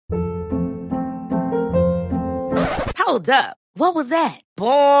Hold up. What was that?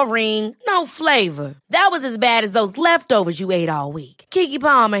 Boring. No flavor. That was as bad as those leftovers you ate all week. Keke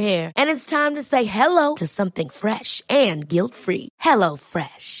Palmer here. And it's time to say hello to something fresh and guilt-free. Hello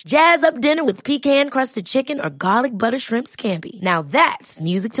Fresh. Jazz up dinner with pecan-crusted chicken or garlic butter shrimp scampi. Now that's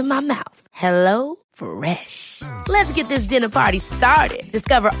music to my mouth. Hello Fresh. Let's get this dinner party started.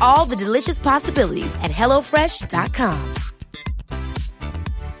 Discover all the delicious possibilities at hellofresh.com.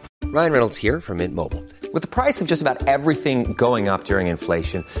 Ryan Reynolds here from Mint Mobile. With the price of just about everything going up during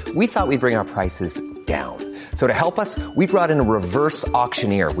inflation, we thought we'd bring our prices down. So to help us, we brought in a reverse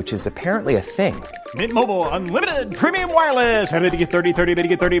auctioneer, which is apparently a thing. Mint Mobile Unlimited Premium Wireless. How to get 30, 30, how to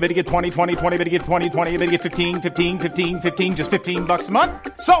get 30, how to get 20, 20, 20, how to get 20, 20, how to get 15, 15, 15, 15, just $15 a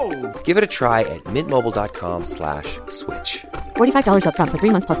month? Sold! Give it a try at mintmobile.com/switch. $45 up front for 3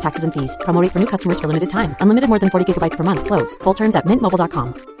 months plus taxes and fees. Promo rate for new customers for limited time. Unlimited more than 40 gigabytes per month. Slows full terms at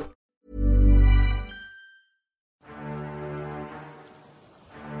mintmobile.com.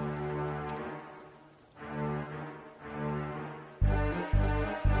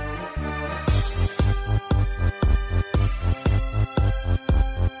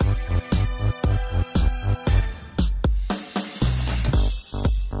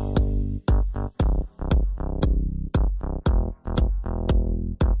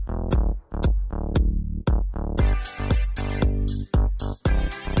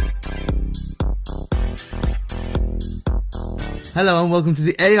 Hello and welcome to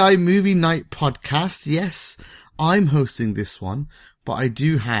the AI Movie Night podcast. Yes, I'm hosting this one, but I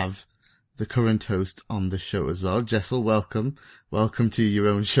do have the current host on the show as well. Jessel, welcome. Welcome to your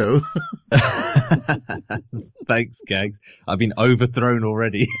own show. Thanks, Gags. I've been overthrown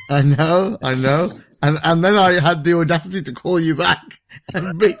already. I know. And then I had the audacity to call you back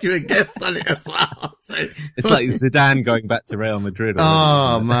and make you a guest on it as well. It's like Zidane going back to Real Madrid.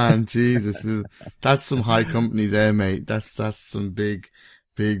 Oh man, Jesus. That's some high company there, mate. That's some big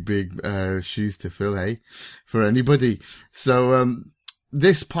shoes to fill, hey? For anybody. So,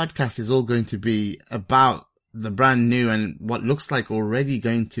 this podcast is all going to be about the brand new and what looks like already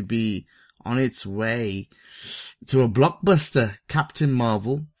going to be on its way to a blockbuster, Captain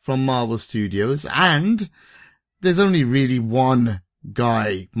Marvel from Marvel Studios. And there's only really one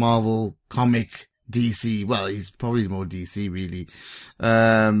guy, Marvel comic DC. Well, he's probably more DC really.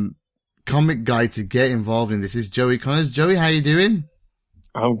 Comic guy to get involved in this is Joey Connors. Joey, how you doing?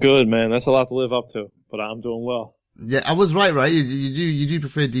 I'm good, man. That's a lot to live up to, but I'm doing well. Yeah, I was right? You do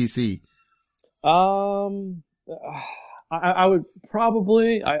prefer DC? I would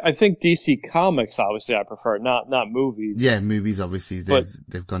probably. I think DC Comics, obviously, I prefer not movies. Yeah, movies obviously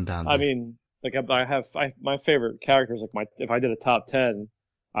they've gone down there. I mean, like my favorite characters. Like if I did a top 10,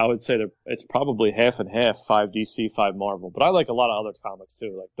 I would say that it's probably half and half, 5 DC, 5 Marvel. But I like a lot of other comics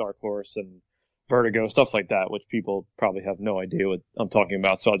too, like Dark Horse and Vertigo, stuff like that, which people probably have no idea what I'm talking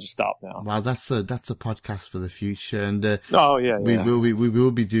about, so I'll just stop now. Wow, that's a podcast for the future, and we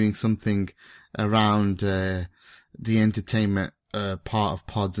will be doing something around the entertainment part of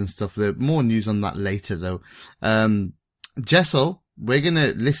pods and stuff. There more news on that later, though. Jessel, we're gonna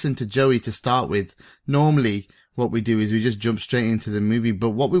listen to Joey to start with. Normally, what we do is we just jump straight into the movie,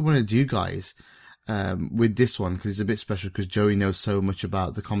 but what we want to do, guys, with this one, because it's a bit special because Joey knows so much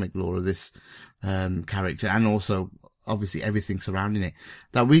about the comic lore of this character and also obviously everything surrounding it,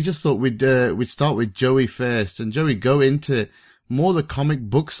 that we just thought we'd start with Joey first, and Joey go into more the comic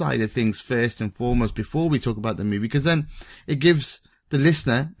book side of things first and foremost before we talk about the movie, because then it gives the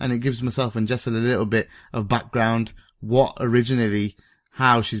listener and it gives myself and Jessel a little bit of background, what originally,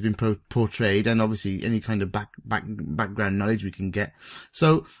 how she's been portrayed, and obviously any kind of background knowledge we can get.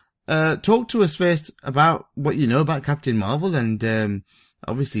 So talk to us first about what you know about Captain Marvel, and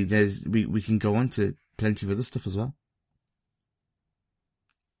obviously we can go on to plenty of other stuff as well.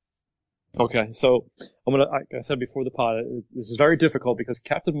 Okay, so like I said before the pod, this is very difficult because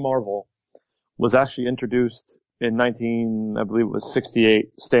Captain Marvel was actually introduced in I believe it was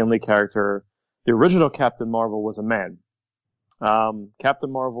 68, Stan Lee character. The original Captain Marvel was a man.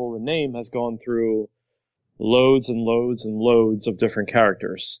 Captain Marvel, the name, has gone through loads and loads and loads of different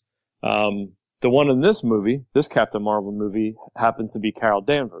characters. The one in this movie, this Captain Marvel movie, happens to be Carol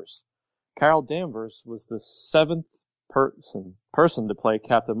Danvers. Carol Danvers was the 7th person to play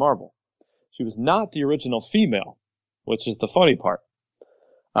Captain Marvel. She was not the original female, which is the funny part.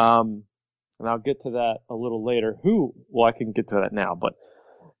 And I'll get to that a little later. I can get to that now, but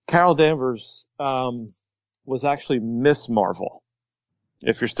Carol Danvers was actually Miss Marvel,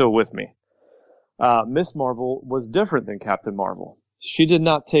 if you're still with me. Miss Marvel was different than Captain Marvel. She did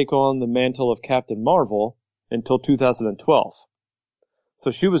not take on the mantle of Captain Marvel until 2012. So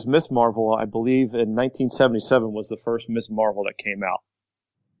she was Miss Marvel, I believe, in 1977 was the first Miss Marvel that came out.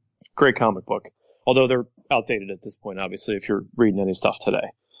 Great comic book. Although they're outdated at this point, obviously, if you're reading any stuff today.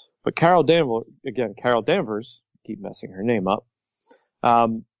 But Carol Danvers, keep messing her name up,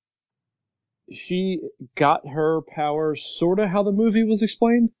 she got her powers sort of how the movie was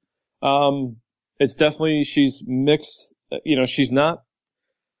explained. It's definitely, she's mixed, she's not,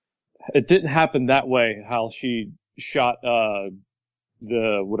 it didn't happen that way, how she shot,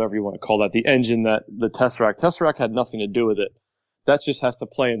 the, whatever you want to call that, the engine that the Tesseract. Tesseract had nothing to do with it. That just has to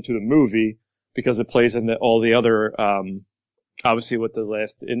play into the movie because it plays into all the other, obviously with the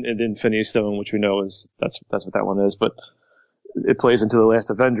last, in Infinity Stone, which we know is, that's what that one is, but it plays into the last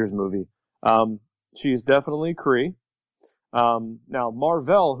Avengers movie. She is definitely Kree. Now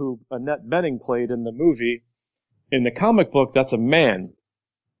Mar-Vell, who Annette Bening played in the movie, in the comic book, that's a man.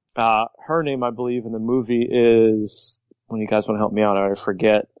 Her name, I believe, in the movie is, when you guys want to help me out, I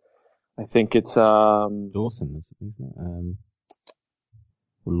forget. I think it's Dawson, isn't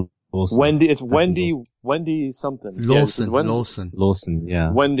it? Lawson. Wendy. It's Definitely Wendy. Lawson. Wendy something. Lawson.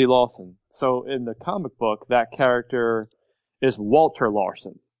 Yeah. Wendy Lawson. So in the comic book, that character is Walter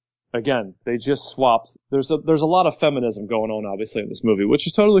Larson. Again, they just swapped. There's a lot of feminism going on, obviously, in this movie, which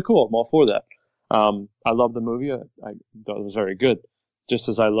is totally cool. I'm all for that. I love the movie. I thought it was very good, just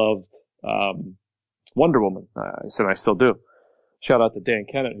as I loved Wonder Woman. I said I still do. Shout out to Dan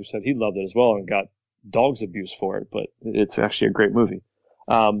Kennett, who said he loved it as well and got dog's abuse for it, but it's actually a great movie.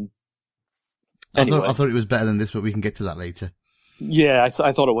 Anyway. I thought it was better than this, but we can get to that later. Yeah, I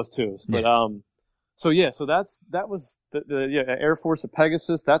thought it was too. But Yeah. So that was the Air Force of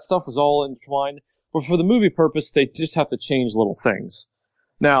Pegasus. That stuff was all intertwined. But for the movie purpose, they just have to change little things.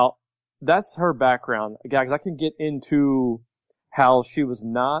 Now, that's her background. Gags, I can get into how she was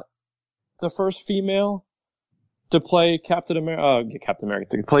not the first female to play Captain America.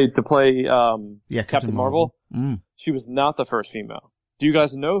 To play Captain Marvel. Mm. She was not the first female. Do you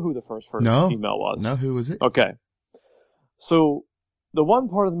guys know who the first female was? No, who was it? Okay. So the one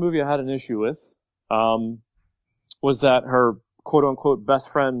part of the movie I had an issue with was that her quote-unquote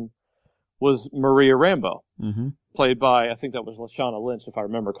best friend was Maria Rambeau, played by, I think that was Lashana Lynch, if I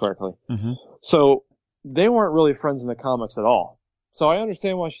remember correctly. Mm-hmm. So they weren't really friends in the comics at all. So I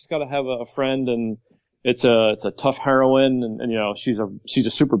understand why she's got to have a friend, and it's a tough heroine, and she's a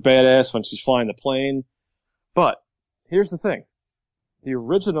super badass when she's flying the plane. But here's the thing. The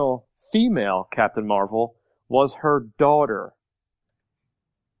original female Captain Marvel was her daughter.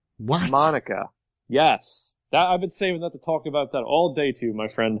 What? Monica. Yes. I've been saving that to talk about that all day to you, my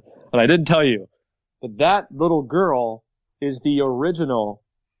friend, and I didn't tell you. But that little girl is the original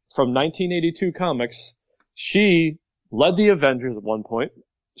from 1982 comics. She led the Avengers at one point.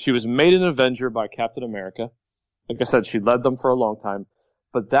 She was made an Avenger by Captain America. Like I said, she led them for a long time.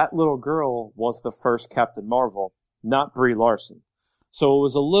 But that little girl was the first Captain Marvel, not Brie Larson. So it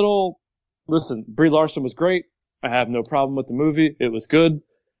was a little, listen, Brie Larson was great. I have no problem with the movie. It was good.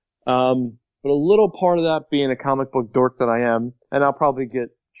 But a little part of that, being a comic book dork that I am, and I'll probably get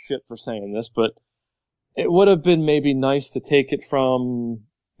shit for saying this, but it would have been maybe nice to take it from,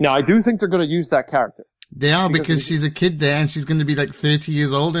 now I do think they're going to use that character. They are, because she's a kid there and she's going to be like 30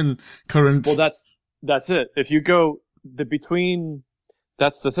 years old in current. Well, that's it. If you go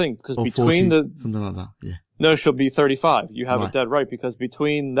that's the thing, because between 40, something like that. Yeah. No, she'll be 35. You have Right. it dead right, because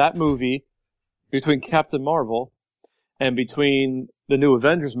between that movie, between Captain Marvel and between the new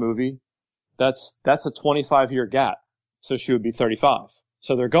Avengers movie, that's a 25-year gap. So she would be 35.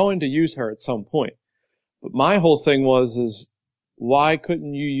 So they're going to use her at some point. But my whole thing is why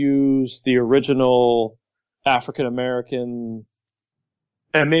couldn't you use the original African American?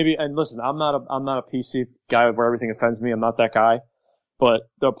 And listen, I'm not a PC guy where everything offends me. I'm not that guy. But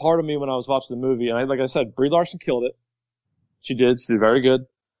the part of me when I was watching the movie, and like I said, Brie Larson killed it. She did. She did very good.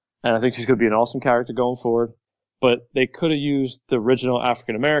 And I think she's going to be an awesome character going forward. But they could have used the original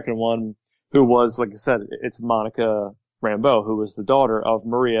African American one, who was, like I said, it's Monica Rambeau, who was the daughter of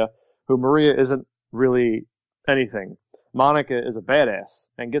Maria, who Maria isn't really anything. Monica is a badass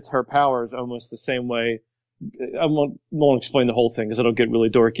and gets her powers almost the same way. I won't explain the whole thing because it'll get really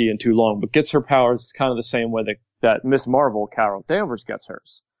dorky and too long, but gets her powers kind of the same way that Miss Marvel, Carol Danvers, gets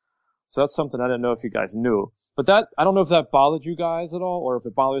hers. So that's something I didn't know if you guys knew. But I don't know if that bothered you guys at all, or if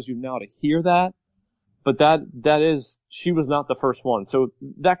it bothers you now to hear that. But that is, she was not the first one. So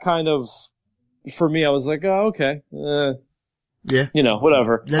that kind of, for me, I was like, oh, okay. Yeah.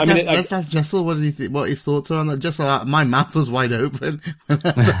 Whatever. Let's ask Jessel what his thoughts are on that. Jessel, my mouth was wide open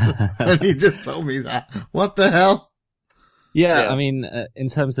when he just told me that. What the hell? Yeah, I mean, in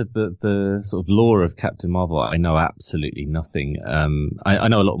terms of the sort of lore of Captain Marvel, I know absolutely nothing. I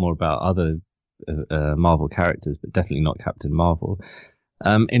know a lot more about other Marvel characters, but definitely not Captain Marvel.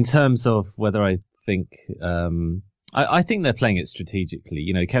 In terms of whether I think, I think they're playing it strategically.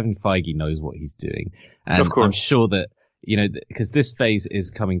 You know, Kevin Feige knows what he's doing, and of course. I'm sure that, you know, because this phase is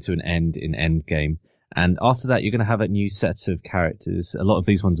coming to an end in Endgame. And after that, you're going to have a new set of characters. A lot of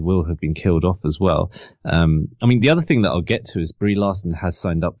these ones will have been killed off as well. I mean, the other thing that I'll get to is Brie Larson has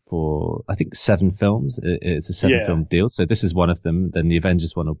signed up for, I think, 7 films. It's a 7-film deal. So this is one of them. Then the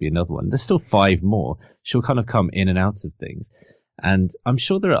Avengers one will be another one. There's still 5 more. She'll kind of come in and out of things. And I'm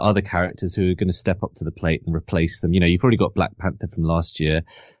sure there are other characters who are going to step up to the plate and replace them. You know, you've already got Black Panther from last year.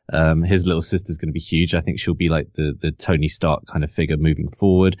 His little sister's going to be huge. I think she'll be like the Tony Stark kind of figure moving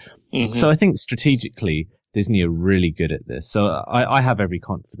forward. Mm-hmm. So I think strategically, Disney are really good at this. So I have every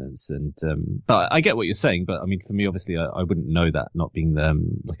confidence. And but I get what you're saying. But I mean, for me, obviously, I wouldn't know that, not being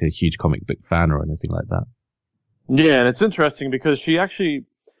like a huge comic book fan or anything like that. Yeah, and it's interesting because she actually,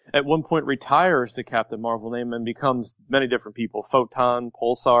 at one point, retires the Captain Marvel name and becomes many different people. Photon,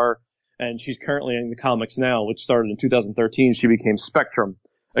 Pulsar, and she's currently in the comics now, which started in 2013. She became Spectrum.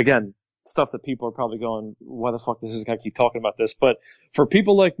 Again, stuff that people are probably going, why the fuck does this guy keep talking about this? But for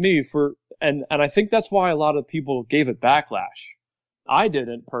people like me, and I think that's why a lot of people gave it backlash. I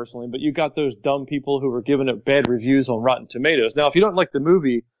didn't personally, but you got those dumb people who were giving it bad reviews on Rotten Tomatoes. Now, if you don't like the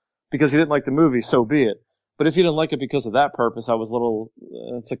movie because you didn't like the movie, so be it. But if you didn't like it because of that purpose, I was a little,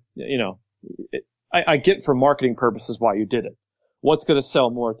 it's like, you know, I get for marketing purposes why you did it. What's going to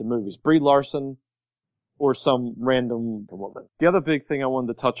sell more at the movies? Brie Larson or some random woman? The other big thing I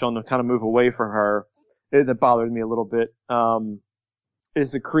wanted to touch on to kind of move away from her, that bothered me a little bit,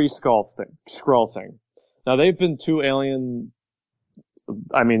 is the Kree Skrull thing. Now, they've been 2 alien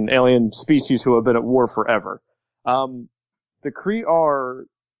species who have been at war forever. The Kree are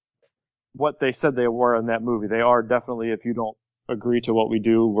what they said they were in that movie. They are definitely, if you don't agree to what we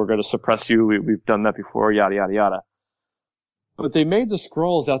do, we're going to suppress you. We've done that before, yada, yada, yada. But they made the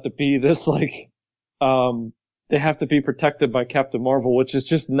Skrulls out to be this, like, they have to be protected by Captain Marvel, which is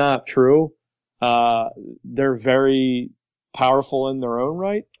just not true. They're very powerful in their own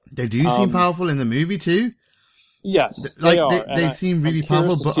right. They do seem powerful in the movie too. Yes, like, they are. They seem really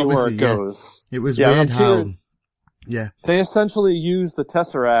powerful, but obviously, it goes. It was weird how, they essentially use the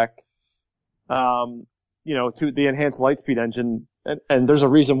Tesseract, to the enhanced lightspeed engine, and there's a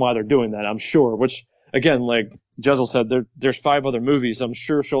reason why they're doing that, I'm sure. Which, again, like Jezel said, there's 5 other movies. I'm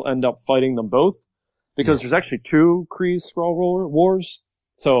sure she'll end up fighting them both because there's actually 2 Kree Skrull wars.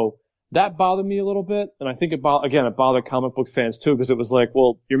 So that bothered me a little bit, and I think it bothered comic book fans too, because it was like,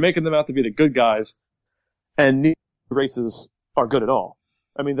 well, you're making them out to be the good guys, and neither races are good at all.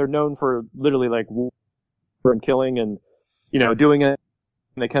 I mean, they're known for literally like war and killing and, doing it,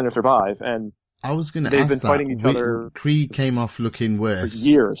 and they kind of survive. And I was going to they've ask been that. fighting each other. Kree came off looking worse for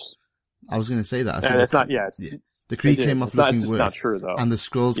years. I was going to say that. I said and it's not. Yes, the Kree came off looking worse. Not true though. And the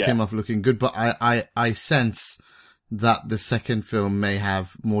Skrulls came off looking good. But I sense that the second film may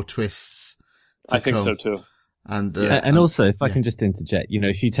have more twists. I think so too. And also, if I can just interject,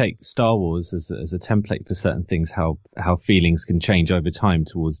 if you take Star Wars as a template for certain things, how feelings can change over time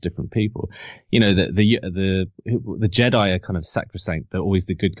towards different people. The Jedi are kind of sacrosanct; they're always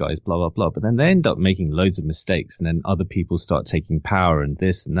the good guys, blah blah blah. But then they end up making loads of mistakes, and then other people start taking power and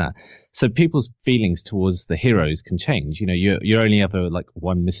this and that. So people's feelings towards the heroes can change. You're only ever like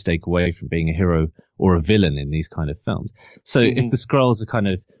one mistake away from being a hero or a villain in these kind of films. So if the Skrulls are kind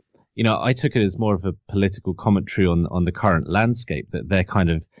of I took it as more of a political commentary on the current landscape, that they're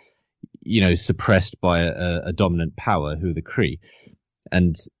kind of, suppressed by a dominant power, who are the Kree,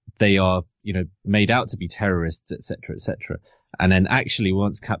 and they are, made out to be terrorists, etc., etc. And then actually,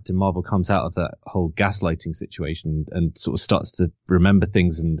 once Captain Marvel comes out of that whole gaslighting situation and sort of starts to remember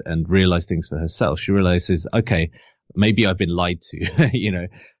things and realize things for herself, she realizes, okay, maybe I've been lied to,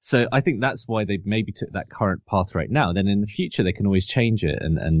 So I think that's why they maybe took that current path right now. Then in the future, they can always change it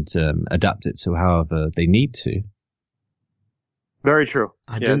and adapt it to however they need to. Very true.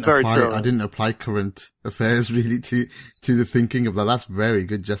 I didn't apply current affairs really to the thinking of that. That's very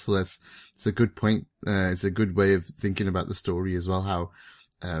good, Jessel. It's a good point. It's a good way of thinking about the story as well. How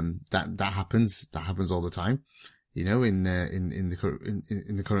that happens all the time. In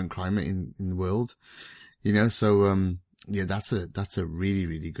the current climate in the world. So, that's a really,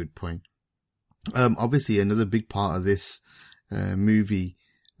 really good point. Obviously another big part of this, movie,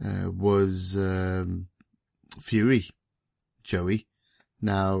 was, Fury, Joey.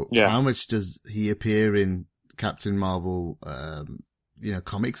 Now, how much does he appear in Captain Marvel,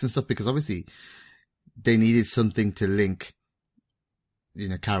 comics and stuff? Because obviously they needed something to link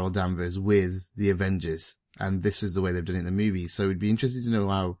Carol Danvers with the Avengers, and this is the way they've done it in the movie. So it'd be interesting to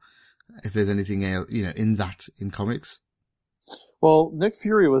know if there's anything else, in comics. Well, Nick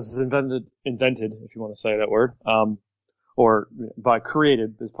Fury was invented, if you want to say that word, or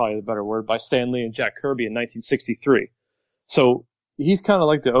created is probably the better word, by Stan Lee and Jack Kirby in 1963. So he's kind of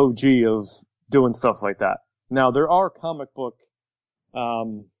like the OG of doing stuff like that. Now, there are comic book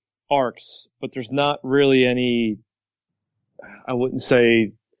arcs, but there's not really any, I wouldn't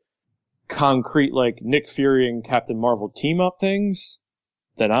say concrete like Nick Fury and Captain Marvel team up things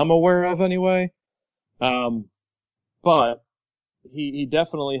that I'm aware of anyway. But he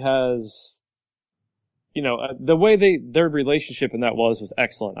definitely has, the way their relationship in that was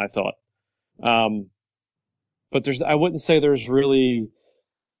excellent, I thought. But I wouldn't say there's really,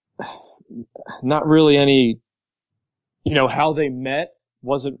 not really any, how they met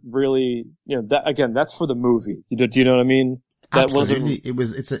wasn't really, that again, that's for the movie. Do you know what I mean? That Absolutely.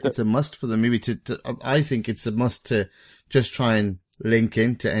 It's a must for the movie I think it's a must to just try and link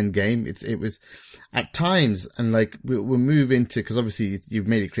into Endgame. It was at times, and like we'll move into, because obviously you've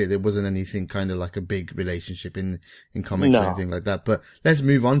made it clear there wasn't anything kind of like a big relationship in comics or anything like that. But let's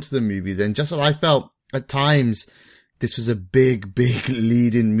move on to the movie then. Just what I felt at times, this was a big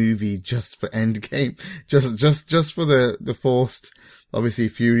lead-in movie just for Endgame, just for the forced, obviously,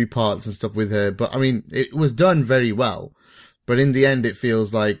 Fury parts and stuff with her. But I mean, it was done very well. But in the end, it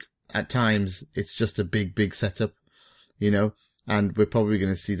feels like at times it's just a big setup, and we're probably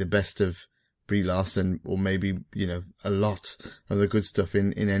going to see the best of Brie Larson, or maybe, a lot of the good stuff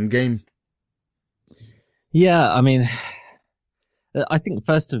in Endgame. Yeah, I mean, I think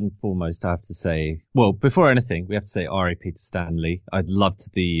first and foremost, I have to say, well, before anything, we have to say R.I.P. to Stan Lee. I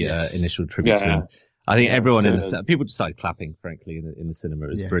loved the initial tribute to him. I think everyone people just started clapping, frankly, in the cinema. It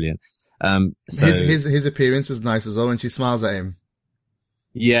was brilliant. So his appearance was nice as well when she smiles at him.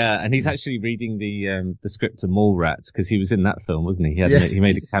 Yeah, and he's actually reading the script to Mallrats, because he was in that film, wasn't he? He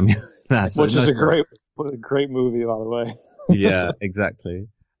made a cameo. Which is a great movie, by the way. Yeah, exactly.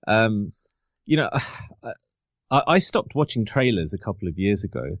 I stopped watching trailers a couple of years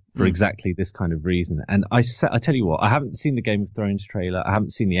ago for exactly this kind of reason. And I tell you what, I haven't seen the Game of Thrones trailer. I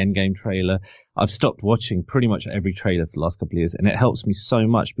haven't seen the Endgame trailer. I've stopped watching pretty much every trailer for the last couple of years. And it helps me so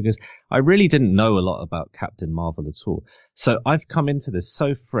much because I really didn't know a lot about Captain Marvel at all. So I've come into this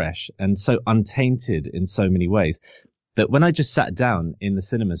so fresh and so untainted in so many ways that when I just sat down in the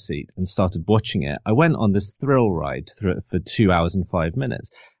cinema seat and started watching it, I went on this thrill ride through it for 2 hours and 5 minutes.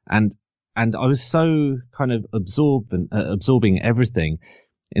 And I was so kind of absorbed and absorbing everything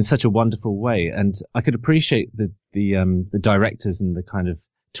in such a wonderful way. And I could appreciate the directors and the kind of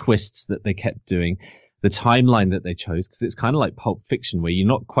twists that they kept doing, the timeline that they chose, because it's kind of like Pulp Fiction where you're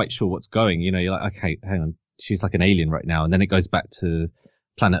not quite sure what's going. You're like, okay, hang on, she's like an alien right now. And then it goes back to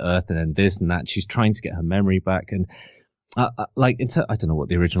planet Earth and then this and that. She's trying to get her memory back. And I don't know what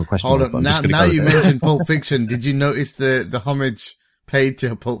the original question was. Hold on, now you mentioned Pulp Fiction. Did you notice the homage paid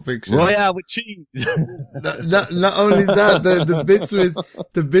to Pulp Fiction? Royale with cheese. Not only that,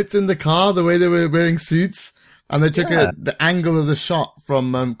 the bits in the car, the way they were wearing suits, and they took the angle of the shot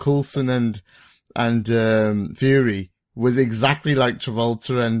from Coulson and Fury was exactly like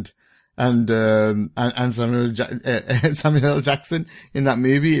Travolta and Samuel L. Jackson in that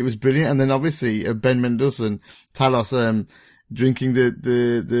movie. It was brilliant. And then obviously Ben Mendelsohn, Talos, drinking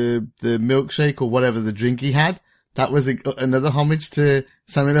the milkshake or whatever the drink he had. That was another homage to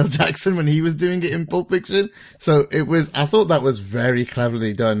Samuel L. Jackson when he was doing it in Pulp Fiction. So I thought that was very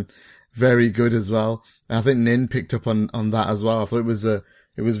cleverly done. Very good as well. I think Nin picked up on that as well. I thought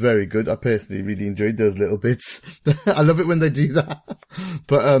it was very good. I personally really enjoyed those little bits. I love it when they do that.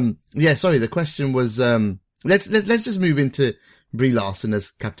 But, sorry. The question was, let's just move into Brie Larson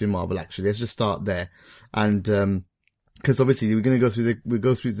as Captain Marvel, actually. Let's just start there. And, cause obviously we'll go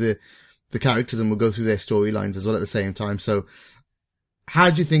through the characters and we'll go through their storylines as well at the same time. So how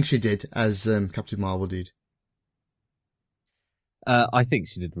do you think she did as Captain Marvel, dude? I think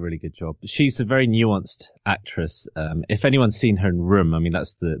she did a really good job. She's a very nuanced actress. If anyone's seen her in Room, I mean,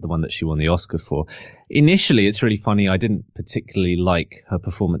 that's the one that she won the Oscar for. Initially, it's really funny. I didn't particularly like her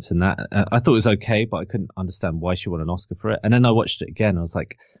performance in that. I thought it was okay, but I couldn't understand why she won an Oscar for it. And then I watched it again. I was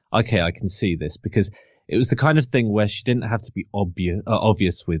like, okay, I can see this, because it was the kind of thing where she didn't have to be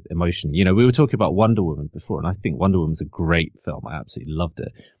obvious with emotion. You know, we were talking about Wonder Woman before, and I think Wonder Woman's a great film. I absolutely loved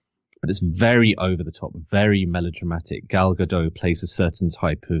it. But it's very over the top, very melodramatic. Gal Gadot plays a certain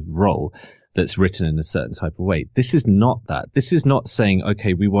type of role that's written in a certain type of way. This is not that. This is not saying,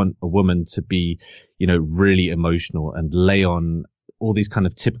 okay, we want a woman to be, really emotional and lay on all these kind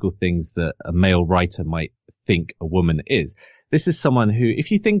of typical things that a male writer might think a woman is. This is someone who,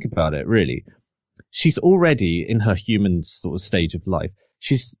 if you think about it, really, she's already in her human sort of stage of life.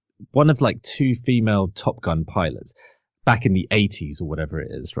 She's one of like 2 female Top Gun pilots back in the 80s or whatever it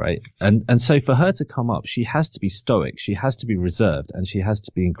is, right? And so for her to come up, she has to be stoic, she has to be reserved, and she has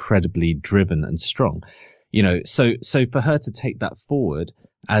to be incredibly driven and strong. You know, so for her to take that forward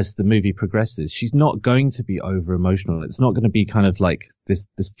as the movie progresses, she's not going to be over emotional. It's not going to be kind of like this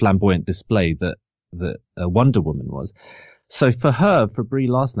flamboyant display that Wonder Woman was. So for her, for Brie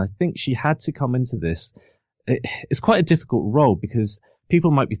Larson, I think she had to come into this. It's quite a difficult role because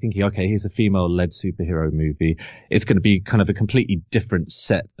people might be thinking, okay, here's a female-led superhero movie. It's going to be kind of a completely different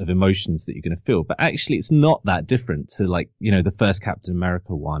set of emotions that you're going to feel. But actually, it's not that different to, like, you know, the first Captain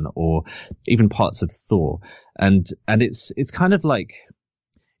America one or even parts of Thor. And it's kind of like,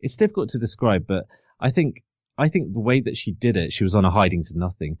 it's difficult to describe, but I think the way that she did it, she was on a hiding to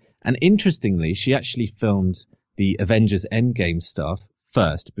nothing. And interestingly, she actually filmed the Avengers Endgame stuff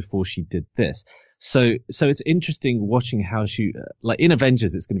first before she did this. So it's interesting watching how she, like in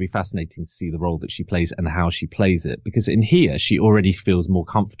Avengers, it's going to be fascinating to see the role that she plays and how she plays it, because in here, she already feels more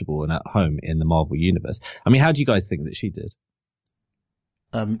comfortable and at home in the Marvel Universe. I mean, how do you guys think that she did?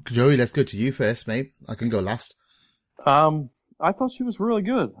 Joey, let's go to you first, mate. I can go last. I thought she was really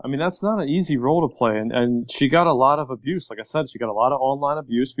good. I mean, that's not an easy role to play, and she got a lot of abuse. Like I said, she got a lot of online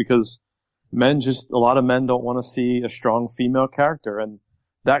abuse because a lot of men don't want to see a strong female character, and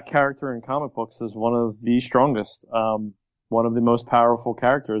that character in comic books is one of the strongest, one of the most powerful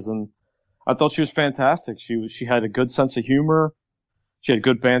characters. And I thought she was fantastic. She had a good sense of humor. She had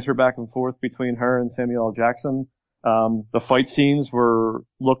good banter back and forth between her and Samuel L. Jackson. The fight scenes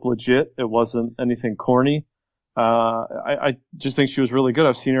looked legit. It wasn't anything corny. I just think she was really good.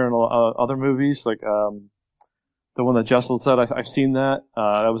 I've seen her in other movies, like the one that Jessel said. I've seen that.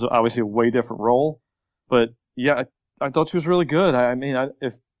 That was obviously a way different role, but yeah, I thought she was really good. I mean,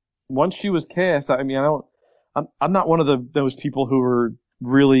 if once she was cast, I mean, I'm not one of those people who are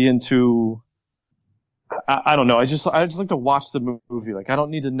really into. I don't know. I just like to watch the movie. Like, I don't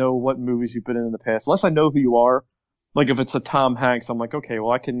need to know what movies you've been in the past, unless I know who you are. Like, if it's a Tom Hanks, I'm like, okay,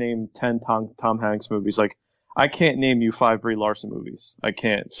 well, I can name 10 Tom Hanks movies. Like, I can't name you 5 Brie Larson movies. I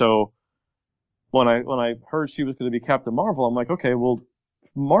can't. So when I heard she was going to be Captain Marvel, I'm like, okay, well,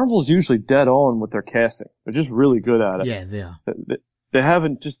 Marvel's usually dead on with their casting. They're just really good at it. Yeah, they are. They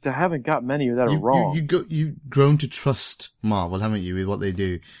haven't got many that are wrong. You've grown to trust Marvel, haven't you, with what they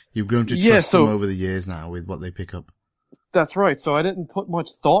do? You've grown to trust them over the years now with what they pick up. That's right. So I didn't put much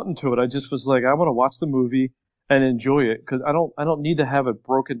thought into it. I just was like, I want to watch the movie and enjoy it, because I don't need to have it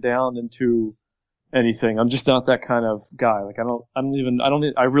broken down into anything. I'm just not that kind of guy. Like,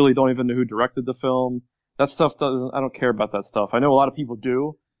 I really don't even know who directed the film. That stuff I don't care about that stuff. I know a lot of people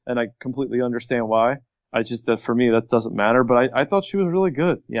do, and I completely understand why. That for me, that doesn't matter. But I thought she was really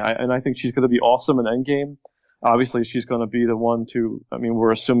good. Yeah, and I think she's going to be awesome in Endgame. Obviously, she's going to be the one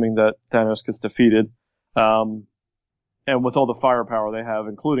we're assuming that Thanos gets defeated. And with all the firepower they have,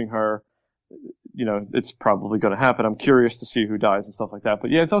 including her, you know, it's probably going to happen. I'm curious to see who dies and stuff like that.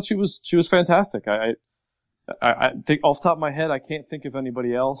 But yeah, I thought she was fantastic. I think off the top of my head, I can't think of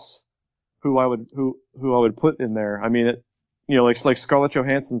anybody else who I would put in there. I mean, like Scarlett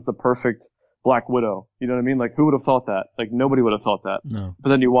Johansson's the perfect Black Widow. You know what I mean? Like, who would have thought that? Like, nobody would have thought that. No. But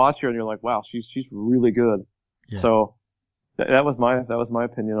then you watch her and you're like, wow, she's really good. Yeah. So that was my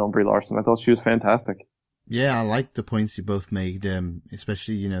opinion on Brie Larson. I thought she was fantastic. Yeah, I like the points you both made,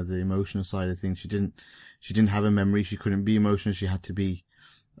 especially, you know, the emotional side of things. She didn't have a memory. She couldn't be emotional. She had to be,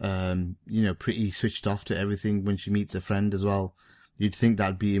 you know, pretty switched off to everything when she meets a friend as well. You'd think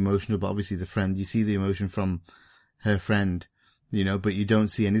that'd be emotional, but obviously you see the emotion from her friend, you know, but you don't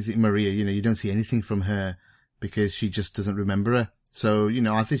see anything, Maria, you know, you don't see anything from her because she just doesn't remember her. So, you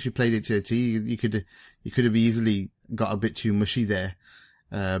know, I think she played it to a T. You could have easily got a bit too mushy there.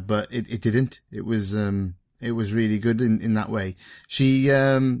 But it didn't. It was really good in that way. She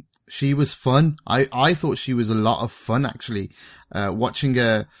was fun. I thought she was a lot of fun, actually. Watching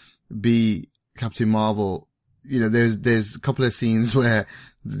her be Captain Marvel, you know, there's a couple of scenes where,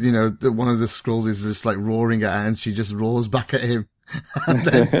 you know, one of the Skrulls is just like roaring at her and she just roars back at him and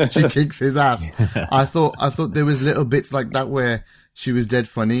then she kicks his ass. I thought there was little bits like that where she was dead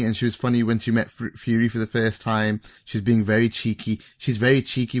funny, and she was funny when she met Fury for the first time. She's being very cheeky. She's very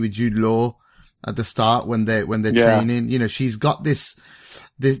cheeky with Jude Law at the start when they're training. You know, she's got this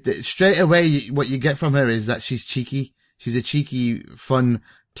straight away. What you get from her is that she's cheeky. She's a cheeky, fun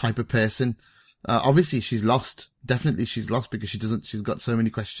type of person. Obviously she's lost. Definitely she's lost because she's got so many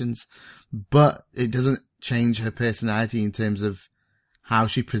questions, but it doesn't change her personality in terms of how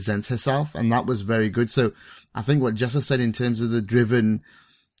she presents herself, and that was very good. So I think what Jessa said in terms of the driven,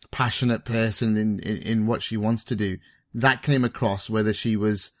 passionate person in what she wants to do, that came across whether she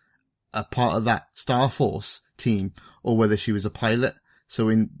was a part of that Star Force team or whether she was a pilot. So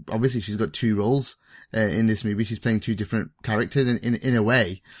obviously she's got two roles in this movie. She's playing two different characters in a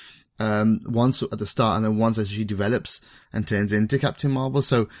way. Once at the start and then once as she develops and turns into Captain Marvel.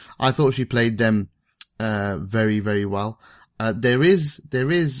 So I thought she played them very, very well. I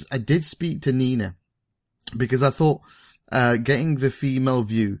did speak to Nina because I thought getting the female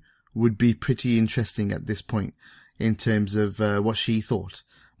view would be pretty interesting at this point in terms of what she thought.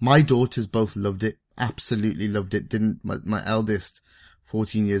 My daughters both loved it, absolutely loved it. My eldest,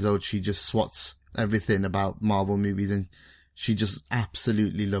 14 years old, she just swats everything about Marvel movies and she just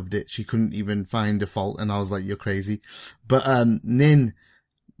absolutely loved it. She couldn't even find a fault, and I was like, you're crazy. But Nin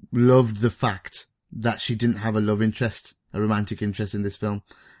loved the fact that she didn't have a romantic interest in this film.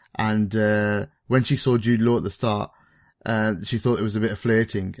 And when she saw Jude Law at the start, she thought it was a bit of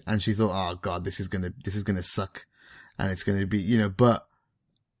flirting, and she thought, oh god, this is gonna suck, and it's gonna be, but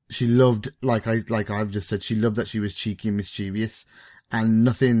she loved, like I've just said, she loved that she was cheeky and mischievous, and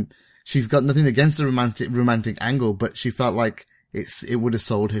she's got nothing against the romantic angle, but she felt like it would have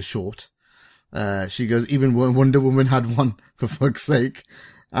sold her short. She goes, even Wonder Woman had one, for fuck's sake.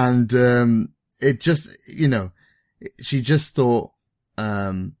 And, it just, she just thought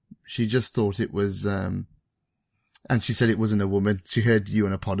it was, and she said it wasn't a woman. She heard you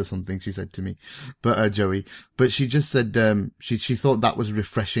on a pod or something, she said to me, Joey. But she just said, she thought that was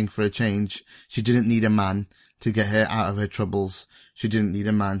refreshing for a change. She didn't need a man to get her out of her troubles. She didn't need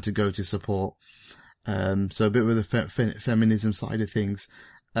a man to go to support. So a bit with the feminism side of things.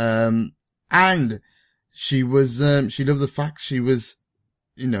 And she was, she loved the fact she was,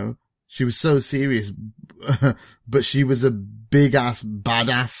 she was so serious, but she was a big ass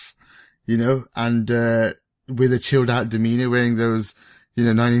badass, and, with a chilled out demeanor, wearing those,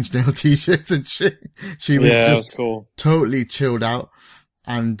 9 Inch Nail t-shirts and shit. She was just cool. Totally chilled out.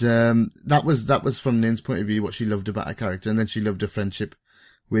 And, that was from Nin's point of view, what she loved about her character. And then she loved her friendship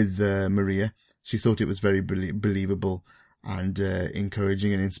with, Maria. She thought it was very believable and,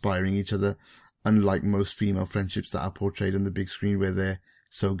 encouraging and inspiring each other. Unlike most female friendships that are portrayed on the big screen where they're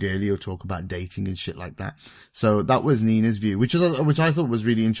so girly or talk about dating and shit like that. So that was Nina's view, which I thought was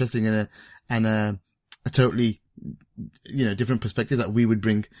really interesting and a totally, different perspective that we would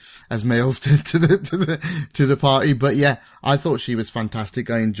bring as males to the party. But yeah, I thought she was fantastic.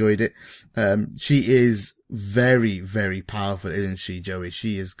 I enjoyed it. She is very, very powerful, isn't she, Joey?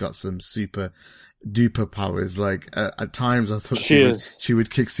 She has got some super duper powers. Like, at times I thought she would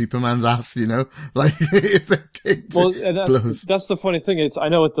kick Superman's ass, like if they kicked that's the funny thing. I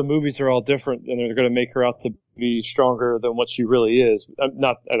know that the movies are all different and they're going to make her out to be stronger than what she really is.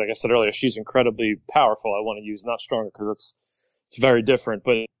 Not, like I said earlier, she's incredibly powerful. I want to use not stronger because it's very different.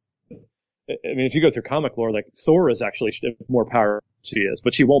 But I mean, if you go through comic lore, like Thor is actually more powerful than she is,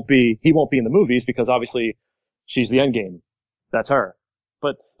 but he won't be in the movies because obviously she's the Endgame. That's her.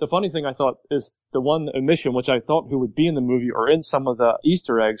 But the funny thing I thought is the one omission, which I thought who would be in the movie or in some of the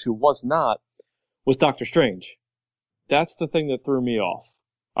Easter eggs who was not, was Doctor Strange. That's the thing that threw me off.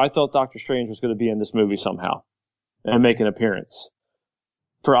 I thought Doctor Strange was going to be in this movie somehow and make an appearance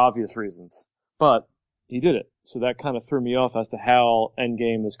for obvious reasons. But he didn't. So that kind of threw me off as to how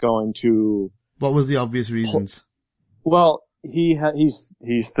Endgame is going to... What was the obvious reasons? Well, he's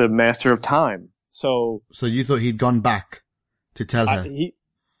the master of time. So you thought he'd gone back to tell her?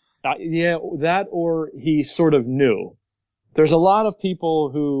 Yeah, that or he sort of knew. There's a lot of people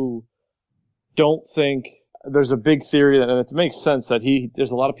who don't think, there's a big theory, and it makes sense that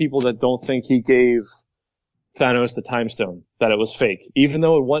there's a lot of people that don't think he gave Thanos the Time Stone, that it was fake. Even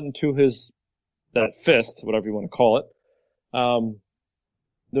though it went into that fist, whatever you want to call it,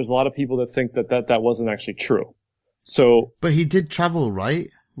 there's a lot of people that think that wasn't actually true. So, but he did travel, right,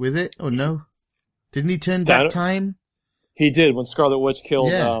 with it, or no? Didn't he turn back time? He did when Scarlet Witch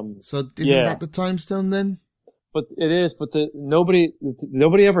killed. Yeah. So isn't that the Time Stone then? But it is. But nobody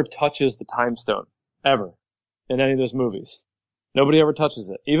ever touches the Time Stone ever in any of those movies. Nobody ever touches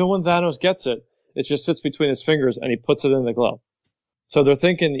it. Even when Thanos gets it, it just sits between his fingers and he puts it in the glove. So they're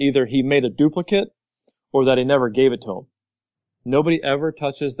thinking either he made a duplicate or that he never gave it to him. Nobody ever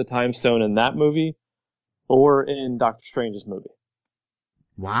touches the Time Stone in that movie or in Doctor Strange's movie.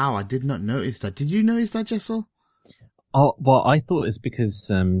 Wow, I did not notice that. Did you notice that, Jessel? Oh, well, I thought it's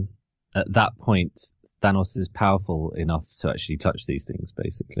because at that point, Thanos is powerful enough to actually touch these things,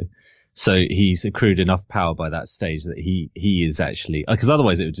 basically. So he's accrued enough power by that stage that he is actually... Because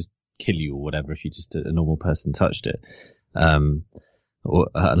otherwise it would just kill you or whatever if you just a normal person touched it. or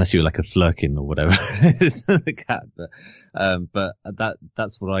unless you're like a Flurkin or whatever, the cat. But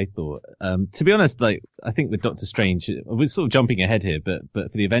that's what I thought. To be honest, like I think with Doctor Strange, we're sort of jumping ahead here, but for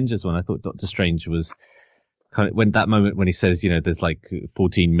the Avengers one, I thought Doctor Strange was kind of when that moment when he says, there's like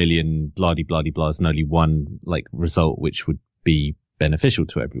 14 million bloody blahs and only one like result which would be beneficial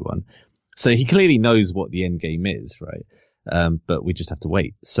to everyone. So he clearly knows what the end game is, right? But we just have to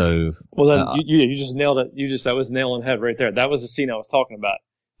wait. So, well, then you just nailed it. That was nail on the head right there. That was the scene I was talking about.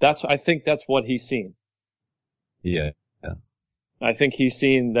 I think that's what he's seen. Yeah. I think he's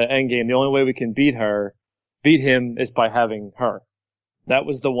seen the end game. The only way we can beat him is by having her. That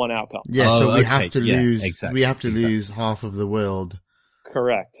was the one outcome. Yeah. So we have to lose. Exactly, we have to lose half of the world.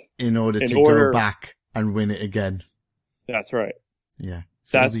 Correct. In order to go back and win it again. That's right. Yeah.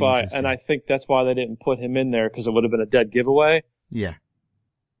 That's why, and I think that's why they didn't put him in there, because it would have been a dead giveaway. Yeah.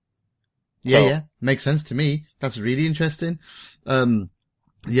 Yeah. Makes sense to me. That's really interesting.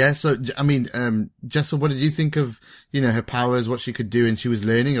 Yeah. So, I mean, Jessa, what did you think of, her powers, what she could do, and she was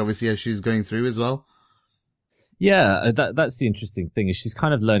learning, obviously, as she was going through as well? Yeah, that's the interesting thing, is she's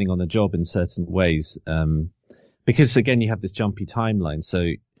kind of learning on the job in certain ways. Because again, you have this jumpy timeline.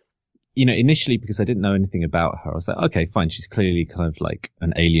 So, initially, because I didn't know anything about her, I was like, okay, fine. She's clearly kind of like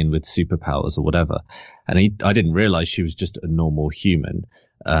an alien with superpowers or whatever. And I didn't realize she was just a normal human,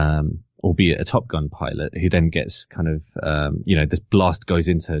 albeit a Top Gun pilot who then gets kind of, this blast goes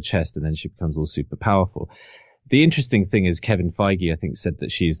into her chest and then she becomes all super powerful. The interesting thing is Kevin Feige, I think, said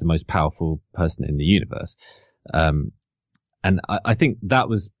that she is the most powerful person in the universe. And I think that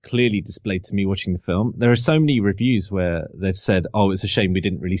was clearly displayed to me watching the film. There are so many reviews where they've said, oh, it's a shame we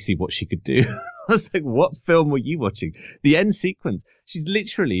didn't really see what she could do. I was like, what film were you watching? The end sequence. She's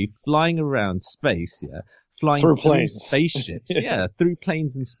literally flying around space, flying through spaceships. Through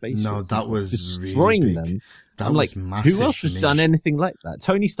planes and spaceships. No, that was destroying really big. them. That I'm was like, massive. who else has done anything like that?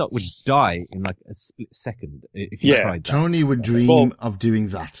 Tony Stark would die in like a split second if he tried that. Tony would dream of doing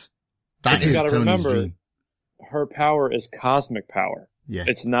that. That is Tony's dream. Her power is cosmic power. Yeah.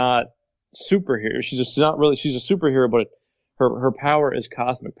 It's not superhero. She's a superhero, but her power is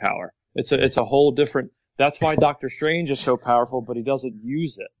cosmic power. It's a whole different, that's why Doctor Strange is so powerful, but he doesn't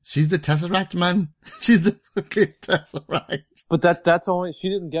use it. She's the Tesseract, man. She's the fucking Tesseract. But that's only, she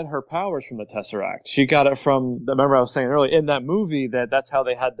didn't get her powers from the Tesseract. She got it from, remember I was saying earlier, in that movie that's how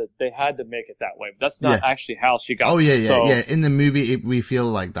they had to make it that way. But that's not actually how she got it. Oh, yeah. In the movie, we feel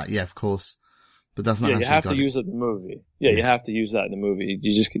like that. Yeah, of course. But that's not how you have to use it in the movie. Yeah, you have to use that in the movie.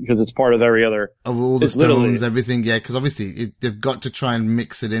 You just, because it's part of every other. Of all the stones, everything, because obviously they've got to try and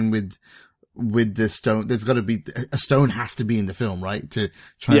mix it in with the stone. There's got to be, a stone has to be in the film, right? To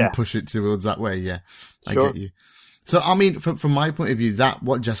try and push it towards that way, yeah. Sure. I get you. So, I mean, from my point of view,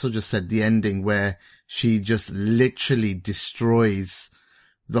 what Jessel just said, the ending where she just literally destroys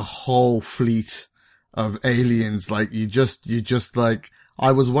the whole fleet of aliens, like, you just like,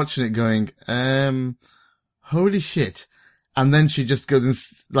 I was watching it going, holy shit. And then she just goes and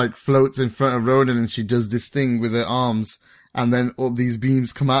like floats in front of Ronan and she does this thing with her arms and then all these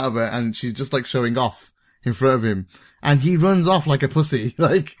beams come out of her and she's just like showing off in front of him and he runs off like a pussy.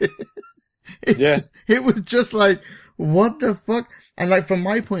 Like, it was just like, what the fuck? And like from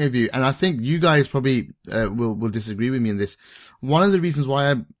my point of view, and I think you guys probably, will disagree with me in this. One of the reasons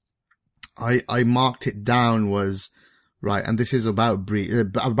why I marked it down was, right, and this is about Brie,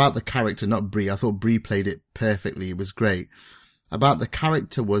 about the character, not Brie. I thought Brie played it perfectly. It was great. About the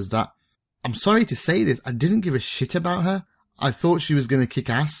character was that, I'm sorry to say this, I didn't give a shit about her. I thought she was going to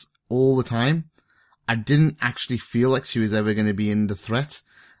kick ass all the time. I didn't actually feel like she was ever going to be in the threat.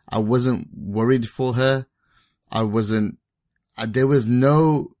 I wasn't worried for her. There was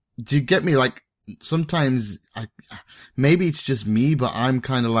no, do you get me? Like, sometimes maybe it's just me, but I'm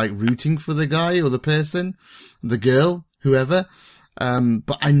kind of like rooting for the guy or the person, the girl, whoever.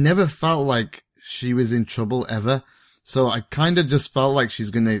 But I never felt like she was in trouble ever. So I kind of just felt like she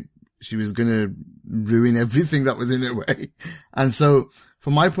was going to ruin everything that was in her way. And so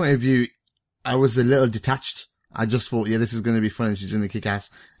from my point of view, I was a little detached. I just thought, yeah, this is going to be fun and she's going to kick ass.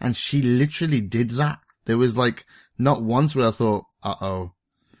 And she literally did that. There was like not once where I thought, uh-oh.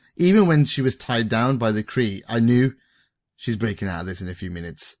 Even when she was tied down by the Kree, I knew she's breaking out of this in a few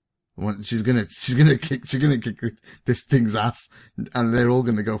minutes. She's gonna kick this thing's ass and they're all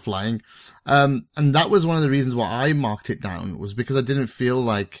gonna go flying. And that was one of the reasons why I marked it down, was because I didn't feel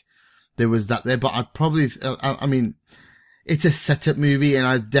like there was that there, but I mean, it's a setup movie and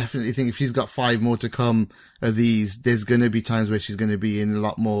I definitely think if she's got 5 more to come of these, there's gonna be times where she's gonna be in a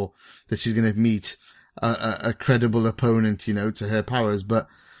lot more, that she's gonna meet a credible opponent, to her powers. But,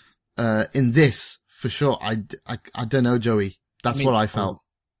 in this, for sure, I don't know, Joey. That's what I felt.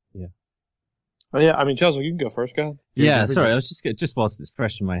 Yeah. Oh yeah, I mean, Chelsea, you can go first. Go ahead. Yeah, sorry, I was just whilst it's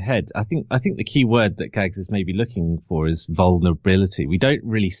fresh in my head, I think the key word that Gags is maybe looking for is vulnerability. We don't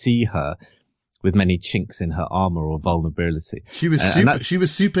really see her with many chinks in her armor or vulnerability. She was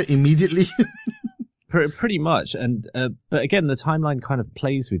super immediately. Pretty much, and but again, the timeline kind of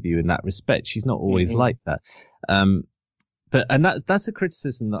plays with you in that respect. She's not always like that. But that's a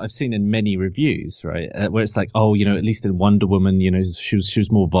criticism that I've seen in many reviews, right? Where it's like, oh, at least in Wonder Woman, she was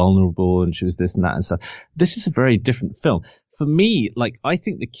more vulnerable and she was this and that and stuff. This is a very different film. For me, like, I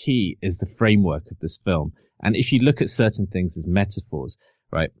think the key is the framework of this film. And if you look at certain things as metaphors,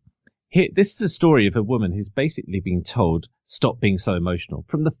 right? Here, this is a story of a woman who's basically being told, stop being so emotional.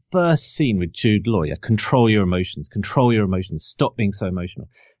 From the first scene with Jude Law, control your emotions, stop being so emotional.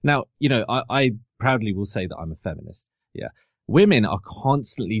 Now, I proudly will say that I'm a feminist. Yeah. Women are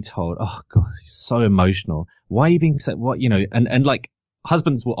constantly told, oh God, you're so emotional. Why are you being so, and like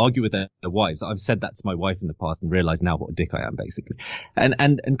husbands will argue with their wives. I've said that to my wife in the past and realized now what a dick I am, basically.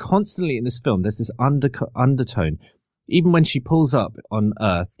 And constantly in this film, there's this undertone. Even when she pulls up on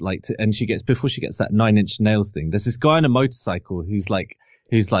Earth, before she gets that 9-inch nails thing, there's this guy on a motorcycle who's like,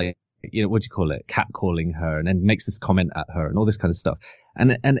 what do you call it? Catcalling her, and then makes this comment at her and all this kind of stuff.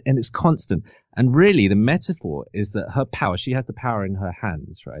 And it's constant. And really the metaphor is that her power, she has the power in her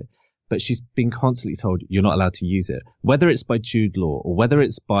hands, right? But she's been constantly told you're not allowed to use it, whether it's by Jude Law or whether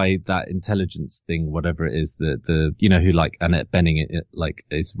it's by that intelligence thing, whatever it is, who like Annette Bening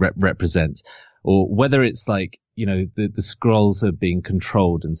represents, or whether it's like, the scrolls are being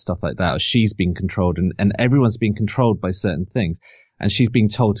controlled and stuff like that, or she's being controlled and everyone's being controlled by certain things. And she's being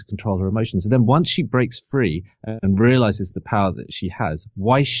told to control her emotions. And then once she breaks free and realizes the power that she has,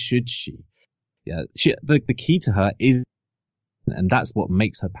 why should she? Yeah, the key to her is, and that's what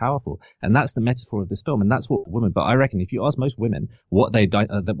makes her powerful. And that's the metaphor of this film. And that's what women, but I reckon if you ask most women what they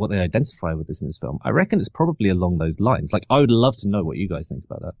identify with this in this film, I reckon it's probably along those lines. Like, I would love to know what you guys think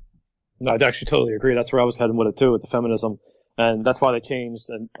about that. No, I'd actually totally agree. That's where I was heading with it too, with the feminism. And that's why they changed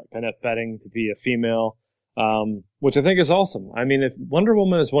Annette Bening to be a female. Which I think is awesome. I mean, if Wonder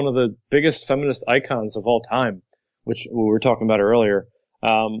Woman is one of the biggest feminist icons of all time, which we were talking about earlier,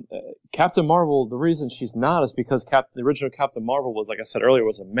 Captain Marvel, the reason she's not is because the original Captain Marvel was, like I said earlier,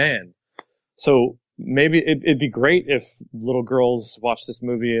 was a man. So maybe it'd be great if little girls watch this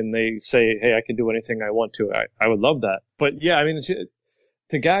movie and they say, hey, I can do anything I want to. I would love that. But yeah, I mean,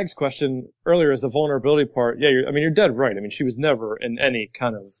 to Gag's question earlier is the vulnerability part. Yeah, you're dead right. I mean, she was never in any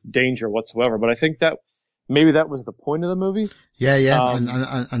kind of danger whatsoever. But I think that maybe that was the point of the movie. Yeah.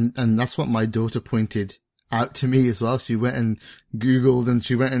 And that's what my daughter pointed out to me as well. She went and Googled and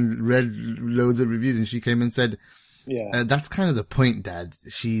she went and read loads of reviews and she came and said, yeah, that's kind of the point, Dad.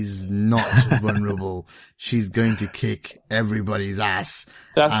 She's not vulnerable. She's going to kick everybody's ass.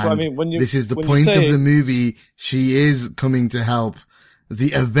 That's what I mean. This is the point of the movie. She is coming to help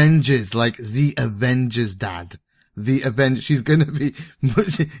the Avengers, Dad. The Avengers. She's gonna be,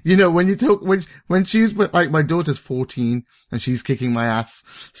 when she's like, my daughter's 14 and she's kicking my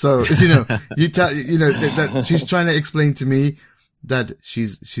ass. So, that she's trying to explain to me that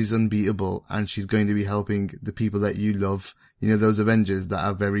she's unbeatable and she's going to be helping the people that you love. Those Avengers that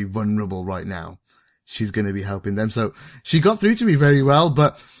are very vulnerable right now. She's going to be helping them. So she got through to me very well,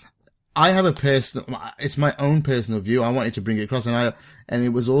 but I have it's my own personal view. I wanted to bring it across and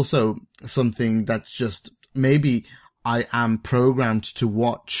it was also something that's just, maybe I am programmed to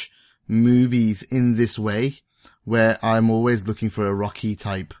watch movies in this way where I'm always looking for a Rocky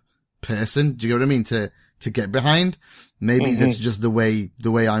type person. Do you get what I mean? To get behind. Maybe that's just the way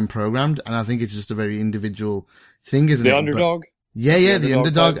I'm programmed. And I think it's just a very individual thing, isn't it? The underdog? Yeah, the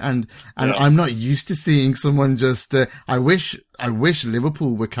underdog. And I'm not used to seeing someone just, I wish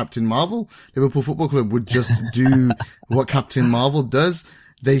Liverpool were Captain Marvel. Liverpool Football Club would just do what Captain Marvel does.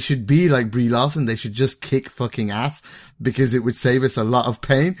 They should be like Brie Larson. They should just kick fucking ass because it would save us a lot of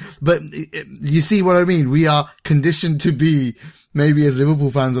pain. But you see what I mean? We are conditioned to be, maybe as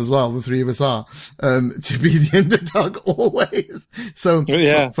Liverpool fans as well, the three of us are, to be the underdog always. So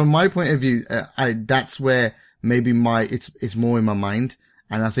yeah. From my point of view, that's where maybe it's more in my mind.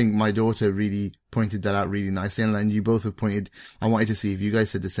 And I think my daughter really pointed that out really nicely. And you both have pointed, I wanted to see if you guys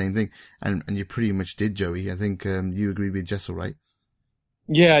said the same thing. And you pretty much did, Joey. I think, you agreed with Jessel, right?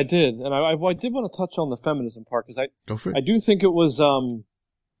 Yeah, I did. And I did want to touch on the feminism part because I do think it was,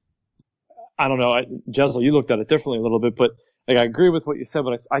 I don't know, Jessel, you looked at it differently a little bit, but like, I agree with what you said,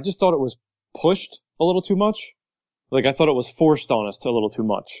 but I just thought it was pushed a little too much. Like, I thought it was forced on us a little too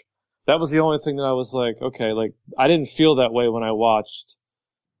much. That was the only thing that I was like, okay, like, I didn't feel that way when I watched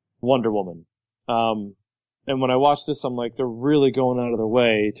Wonder Woman. And when I watched this, I'm like, they're really going out of their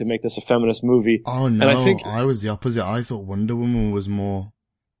way to make this a feminist movie. Oh no, and I think I was the opposite. I thought Wonder Woman was more,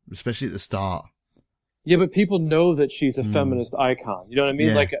 especially at the start. Yeah, but people know that she's a feminist icon. You know what I mean?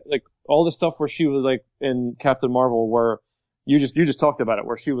 Yeah. Like all the stuff where she was like in Captain Marvel, where you just talked about it,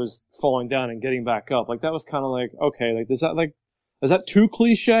 where she was falling down and getting back up. Like that was kind of like, okay, like is that too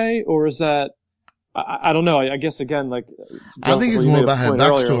cliche, or is that I don't know. I guess again, like I think it's more about her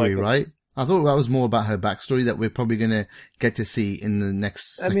backstory, earlier, right? I thought that was more about her backstory that we're probably going to get to see in the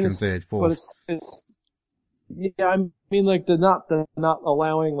next second, third, fourth. But yeah, I mean, like the not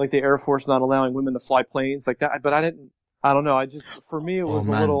allowing, like the Air Force not allowing women to fly planes like that. But I don't know. For me, it was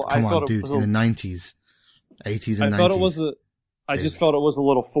a little. Come on, dude, in the 90s, 80s and 90s. I thought it was I just felt it was a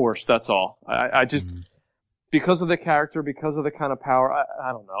little forced. That's all. I just. Because of the character, because of the kind of power,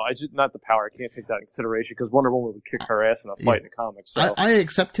 I don't know. Not the power. I can't take that in consideration because Wonder Woman would kick her ass in a fight in the comics. So. I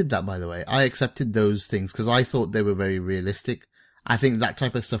accepted that, by the way. I accepted those things because I thought they were very realistic. I think that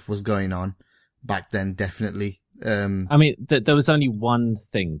type of stuff was going on back then, definitely. I mean, there was only one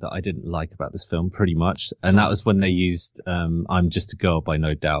thing that I didn't like about this film, pretty much, and that was when they used "I'm Just a Girl" by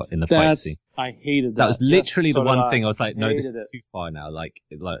No Doubt in the fight scene. I hated that. That was literally the one thing I was like, no, this is too far now. Like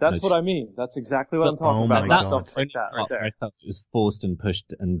that's what I mean. That's exactly what I'm talking about. My God. Stuff like that right there. I felt it was forced and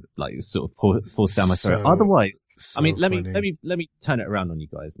pushed and like sort of forced down my throat. Otherwise, I mean, let me turn it around on you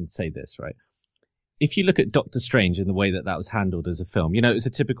guys and say this, right? If you look at Doctor Strange and the way that was handled as a film, it was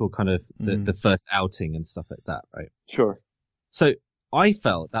a typical kind of the first outing and stuff like that, right? Sure. So I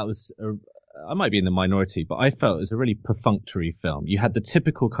felt that was, I might be in the minority, but I felt it was a really perfunctory film. You had the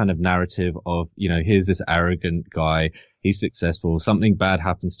typical kind of narrative of, here's this arrogant guy, he's successful, something bad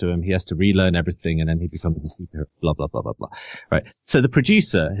happens to him, he has to relearn everything, and then he becomes a superhero, blah, blah, blah, blah, blah. Right. So the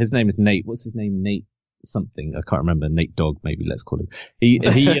producer, his name is Nate, what's his name? Nate something, I can't remember. Nate Dogg, maybe let's call him. He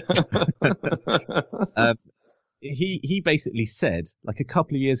basically said, like a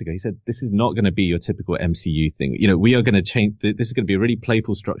couple of years ago, he said, this is not going to be your typical MCU thing. We are going to change. This is going to be a really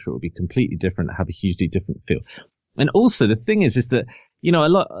playful structure. It will be completely different, have a hugely different feel. And also the thing is that, a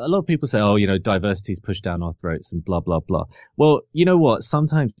lot of people say, oh, diversity is pushed down our throats and blah, blah, blah. Well, you know what?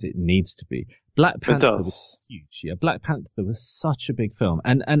 Sometimes it needs to be. Black Panther was huge. Yeah, Black Panther was such a big film.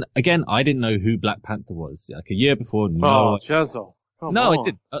 And again, I didn't know who Black Panther was. Like a year before, no. Oh, Jezel. No, I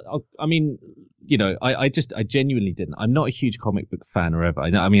didn't. I mean, I genuinely didn't. I'm not a huge comic book fan or ever.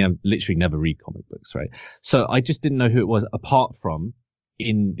 I mean, I literally never read comic books, right? So I just didn't know who it was apart from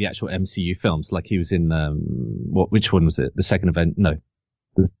in the actual MCU films. Like he was in, which one was it? The second event? No,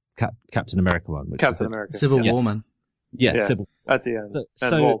 the Captain America one. Captain America. Civil War, man. Yeah, Civil. At the end.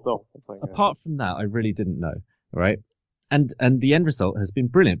 So apart from that, I really didn't know, right? And the end result has been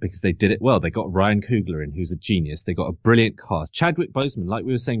brilliant because they did it well. They got Ryan Coogler in, who's a genius. They got a brilliant cast. Chadwick Boseman, like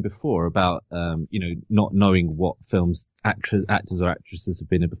we were saying before about, not knowing what films actors or actresses have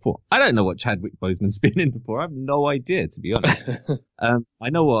been in before. I don't know what Chadwick Boseman's been in before. I have no idea, to be honest. I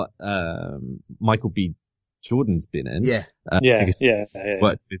know what, Michael B. Jordan's been in. Yeah.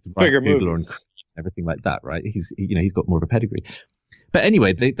 Worked with Ryan Coogler and everything like that, right? He's got more of a pedigree. But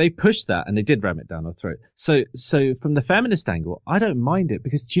anyway, they pushed that and they did ram it down our throat. So from the feminist angle, I don't mind it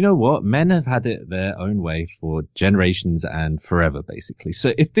because do you know what? Men have had it their own way for generations and forever, basically.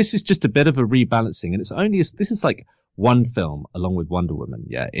 So if this is just a bit of a rebalancing and this is like one film along with Wonder Woman,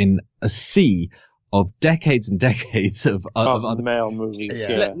 yeah, in a sea of decades and decades of other male movies.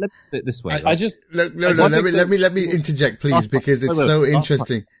 Yeah. Let me put it this way. Let me interject, please, because it's so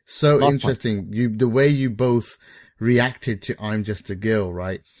interesting. So interesting. The way you both reacted to I'm Just a Girl,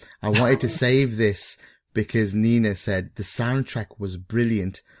 right? I wanted to save this because Nina said the soundtrack was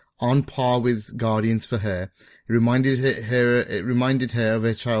brilliant, on par with Guardians for her. It reminded her of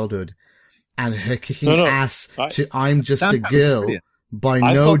her childhood, and her kicking ass to I'm Just a Girl by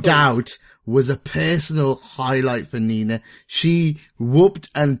No Doubt was a personal highlight for Nina. She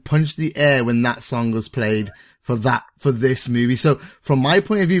whooped and punched the air when that song was played for this movie. So from my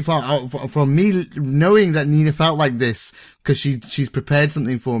point of view, from me knowing that Nina felt like this, because she's prepared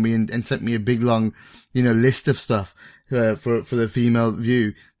something for me and sent me a big long, list of stuff, for the female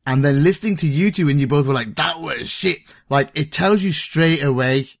view. And then listening to you two and you both were like, that was shit. Like it tells you straight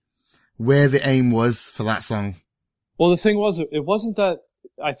away where the aim was for that song. Well, the thing was, it wasn't that.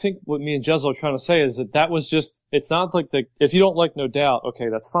 I think what me and Jezel are trying to say is that was just, it's not like if you don't like No Doubt, okay,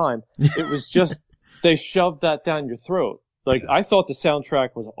 that's fine. It was just, they shoved that down your throat. Like, I thought the soundtrack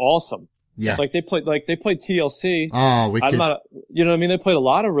was awesome. Yeah. Like they played TLC. Oh, wicked. I'm not, you know what I mean? They played a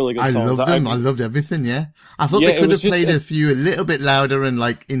lot of really good I songs. loved them. I loved everything. Yeah. I thought Yeah, they it could was have played just a few a little bit louder and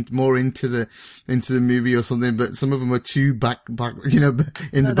like more into the movie or something, but some of them were too back, in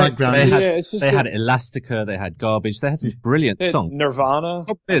the background. They had Elastica, they had Garbage, they had some brilliant songs. Nirvana.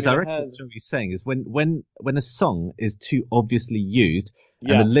 I reckon what Joey's saying is when a song is too obviously used,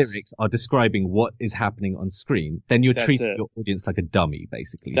 and the lyrics are describing what is happening on screen, then you're treating your audience like a dummy,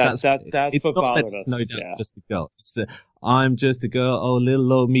 basically. That's what bothered us. It's no doubt just a girl. It's the I'm just a girl, oh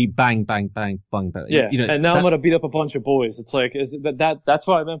little old me, bang, bang, bang, bang, bang. Yeah, and now I'm gonna beat up a bunch of boys. It's like, that's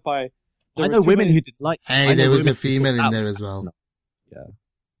what I meant by. I know women who didn't like. Hey, there was a female in there as well. Yeah.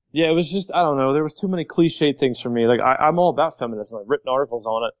 Yeah, it was just, I don't know. There was too many cliched things for me. Like I'm all about feminism. I've written articles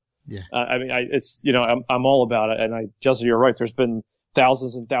on it. Yeah. I'm all about it. And Jesse, you're right. There's been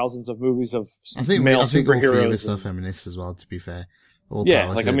thousands and thousands of movies of male I think all superheroes. three of us are feminists as well, to be fair.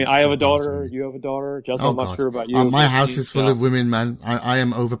 I have a daughter, you have a daughter. Jesse, I'm not sure about you. My house is full of women, man. I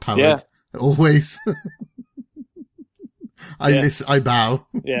am overpowered. Yeah. Always. I bow.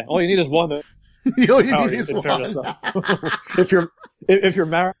 Yeah. All you need is one. All you need is one. Fairness, if you're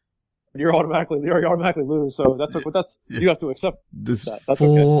married, you automatically lose. So you have to accept that. That's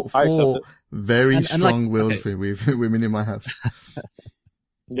okay. I accept it. Very strong-willed women in my house.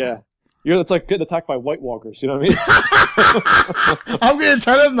 Yeah. It's like getting attacked by White Walkers, you know what I mean? I'm going to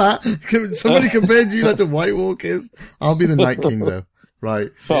tell them that. Somebody compared you to White Walkers. I'll be the Night King, though.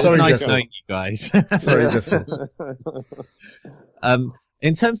 Right. Sorry, nice knowing you guys. Sorry, Justin.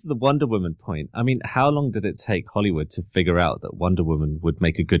 In terms of the Wonder Woman point, I mean, how long did it take Hollywood to figure out that Wonder Woman would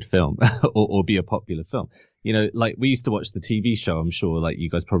make a good film or be a popular film? You know, like we used to watch the TV show. I'm sure like you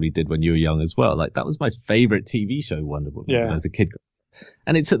guys probably did when you were young as well. Like that was my favorite TV show, Wonder Woman, when I was a kid.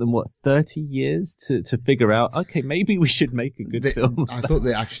 And it took them 30 years to figure out, okay, maybe we should make a good film. I thought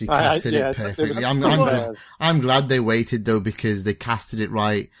they actually casted it perfectly. I'm glad they waited though, because they casted it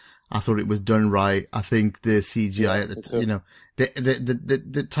right. I thought it was done right. I think the CGI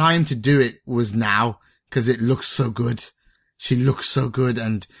the time to do it was now, because it looks so good. She looks so good,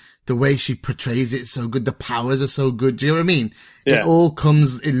 and the way she portrays it is so good. The powers are so good. Do you know what I mean? Yeah.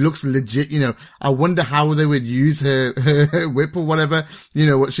 It looks legit. You know, I wonder how they would use her whip or whatever. You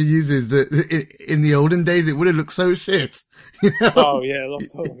know, what she uses. In the olden days, it would have looked so shit. You know? Oh yeah.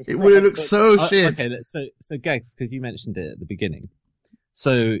 It would have looked so shit. Okay. So Gags, because you mentioned it at the beginning.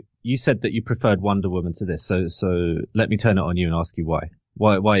 So you said that you preferred Wonder Woman to this. So let me turn it on you and ask you why.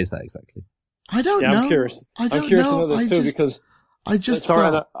 Why is that exactly? I don't know. I'm curious. I'm curious to know this too, because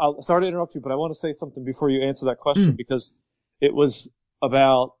sorry to interrupt you, but I want to say something before you answer that question, because it was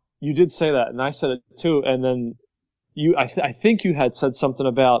about, you did say that, and I said it too, and then I think you had said something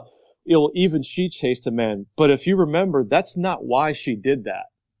about, even she chased a man, but if you remember, that's not why she did that.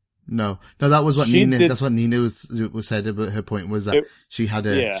 No, that was what that's what Nina was said about. Her point was that she had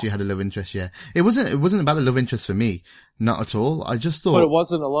a love interest. Yeah. It wasn't about the love interest for me. Not at all. I just thought. But it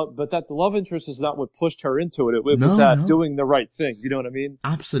wasn't but that the love interest is not what pushed her into it. It was doing the right thing. You know what I mean?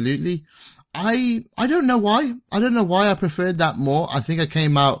 Absolutely. I don't know why. I don't know why I preferred that more. I think I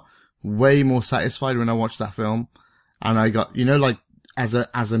came out way more satisfied when I watched that film. And I got, as a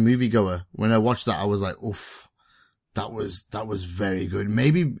moviegoer, when I watched that, I was like, oof. That was very good.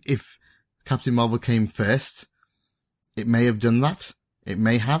 Maybe if Captain Marvel came first, it may have done that. It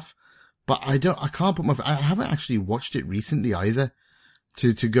may have, but I haven't actually watched it recently either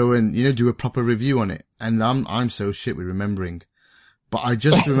to go and, do a proper review on it. And I'm so shit with remembering, but I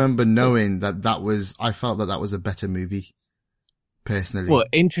just remember knowing I felt that was a better movie personally. Well,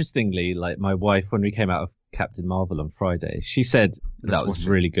 interestingly, like my wife, when we came out of Captain Marvel on Friday, she said that was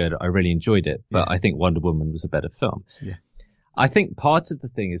really good. I really enjoyed it, but I think Wonder Woman was a better film. Yeah. I think part of the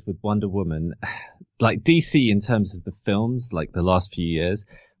thing is with Wonder Woman, like DC in terms of the films, like the last few years,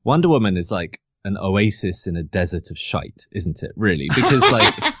 Wonder Woman is like an oasis in a desert of shite, isn't it? Really? Because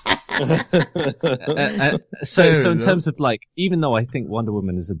like, so in terms of like, even though I think Wonder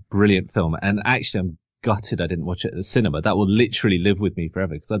Woman is a brilliant film, and actually I'm gutted I didn't watch it at the cinema. That will literally live with me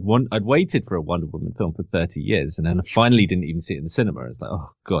forever, because I'd waited for a Wonder Woman film for 30 years, and then I finally didn't even see it in the cinema. It's like,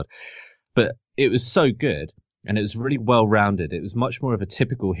 oh god. But it was so good, and it was really well rounded. It was much more of a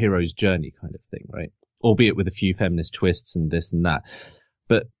typical hero's journey kind of thing, right? Albeit with a few feminist twists and this and that.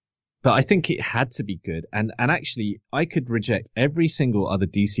 But I think it had to be good. And actually, I could reject every single other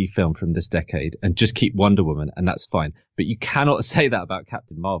DC film from this decade and just keep Wonder Woman, and that's fine. But you cannot say that about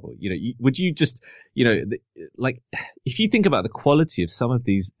Captain Marvel. Would you just, like, if you think about the quality of some of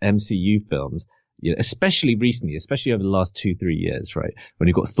these MCU films, especially recently, especially over the last 2-3 years, right? When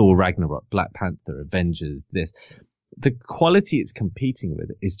you've got Thor Ragnarok, Black Panther, Avengers, this. the quality it's competing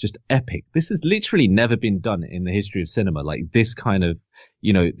with is just epic. This has literally never been done in the history of cinema. Like this kind of,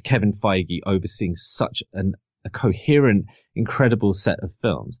 Kevin Feige overseeing such a coherent, incredible set of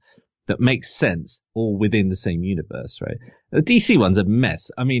films that makes sense all within the same universe, right? The DC one's a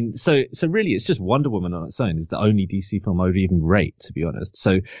mess. I mean, so really it's just Wonder Woman on its own is the only DC film I would even rate, to be honest.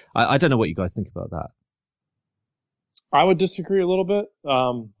 So I don't know what you guys think about that. I would disagree a little bit.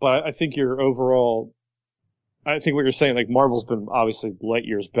 But I think I think what you're saying, like Marvel's been obviously light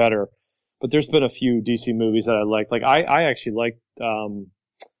years better, but there's been a few DC movies that I liked. Like I actually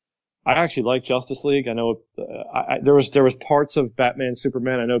liked Justice League. I know there was parts of Batman,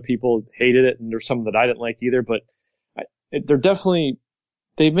 Superman. I know people hated it, and there's some that I didn't like either. But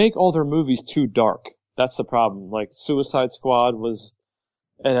they make all their movies too dark. That's the problem. Like Suicide Squad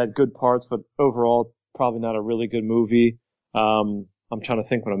it had good parts, but overall probably not a really good movie. I'm trying to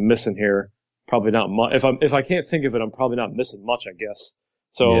think what I'm missing here. Probably not much. If I can't think of it, I'm probably not missing much, I guess.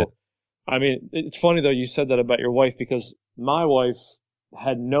 So, yeah. I mean, it's funny though you said that about your wife, because my wife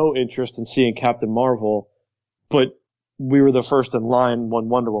had no interest in seeing Captain Marvel, but we were the first in line when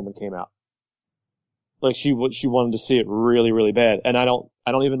Wonder Woman came out. Like she wanted to see it really, really bad, and I don't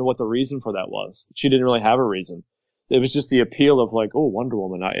even know what the reason for that was. She didn't really have a reason. It was just the appeal of like, oh, Wonder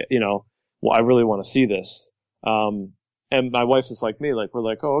Woman, I really want to see this. And my wife is like me, like we're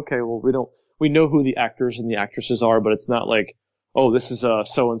like, oh, okay, well we know who the actors and the actresses are, but it's not like, oh, this is a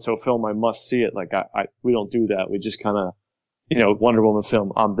so-and-so film, I must see it. Like we don't do that. We just kind of, Wonder Woman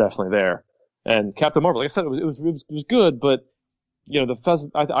film, I'm definitely there. And Captain Marvel, like I said, it was good, but,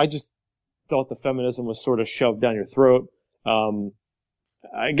 I just thought the feminism was sort of shoved down your throat.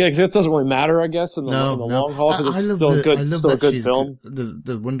 I guess it doesn't really matter, I guess, in the long haul, because it's still a good film.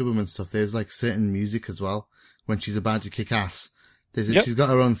 The Wonder Woman stuff, there's like certain music as well when she's about to kick ass. She's got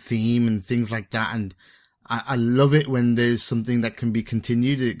her own theme and things like that, and I love it when there's something that can be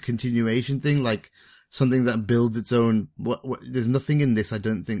continued, a continuation thing, like something that builds its own. There's nothing in this, I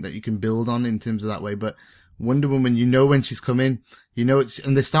don't think, that you can build on in terms of that way, but Wonder Woman, when she's coming,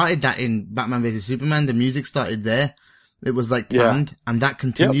 and they started that in Batman vs Superman. The music started there. It was like planned, and that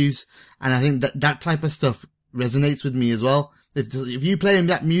continues. Yep. And I think that type of stuff resonates with me as well. If you play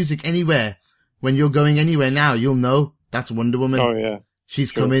that music anywhere, when you're going anywhere now, you'll know that's Wonder Woman. Oh yeah.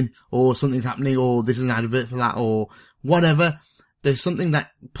 She's coming, or something's happening, or this is an advert for that, or whatever. There's something that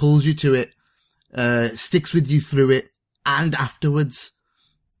pulls you to it, sticks with you through it, and afterwards.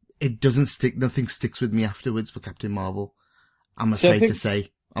 It doesn't stick. Nothing sticks with me afterwards for Captain Marvel. I'm afraid to say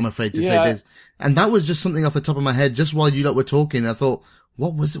this. And that was just something off the top of my head, just while you lot were talking. I thought,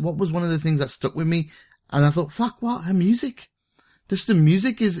 what was one of the things that stuck with me? And I thought, fuck, what? Her music. Just the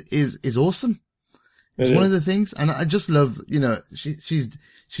music is awesome. It's one of the things. And I just love, she's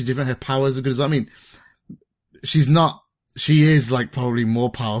different. Her powers are good as well. I mean, she is like probably more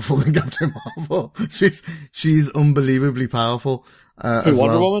powerful than Captain Marvel. She's unbelievably powerful.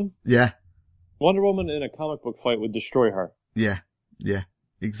 Wonder Woman? Yeah. Wonder Woman in a comic book fight would destroy her. Yeah,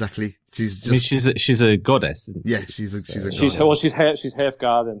 exactly. She's a goddess. Yeah, she's a goddess. She's half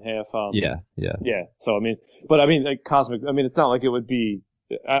god and half. Yeah. So like cosmic. I mean, it's not like it would be.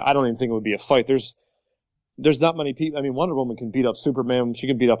 I don't even think it would be a fight. There's not many people. I mean, Wonder Woman can beat up Superman. She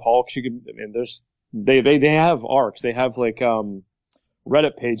can beat up Hulk. They have arcs. They have like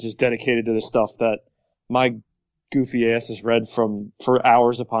Reddit pages dedicated to this stuff that my goofy ass has read for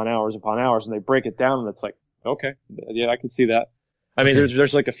hours upon hours upon hours, and they break it down, and it's like, okay, yeah, I can see that. I mean,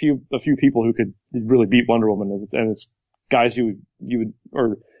 there's like a few people who could really beat Wonder Woman, and it's guys you would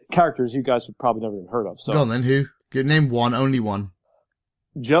or characters you guys would probably never even heard of. So go on then, who? Name one, only one.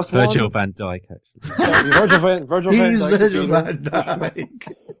 Just Virgil van Dijk, actually. Virgil van Dijk.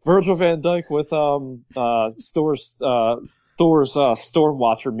 Virgil van Dijk with Thor's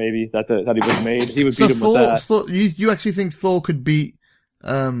Stormwatcher, maybe that he was made. He would beat him with that. You actually think Thor could beat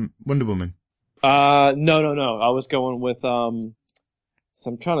Wonder Woman? No. I was going with so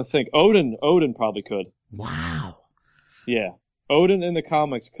I'm trying to think. Odin probably could. Wow. Yeah, Odin in the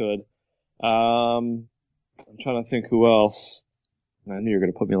comics could. I'm trying to think who else. I knew you were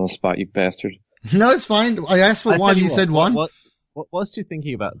going to put me on the spot, you bastard. No, it's fine. I asked for one. You said one. Whilst you're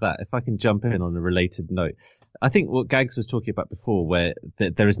thinking about that, if I can jump in on a related note, I think what Gags was talking about before, where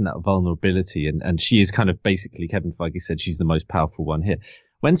there isn't that vulnerability, and she is kind of basically, Kevin Feige said, she's the most powerful one here.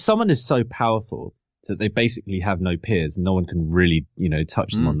 When someone is so powerful that they basically have no peers and no one can really,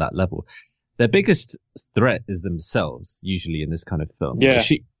 touch them on that level, their biggest threat is themselves, usually in this kind of film. Yeah.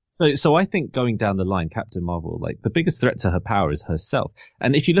 So I think going down the line, Captain Marvel, like the biggest threat to her power is herself.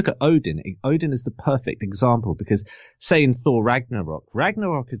 And if you look at Odin is the perfect example because say in Thor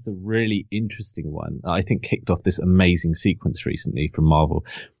Ragnarok is the really interesting one. I think kicked off this amazing sequence recently from Marvel.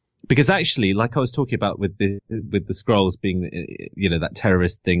 Because actually, like I was talking about with the Skrulls being, that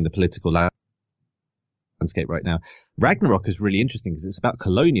terrorist thing, the political landscape right now, Ragnarok is really interesting because it's about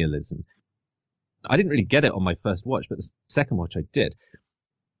colonialism. I didn't really get it on my first watch, but the second watch I did.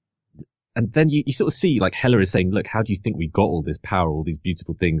 And then you sort of see, like, Hela is saying, look, how do you think we got all this power, all these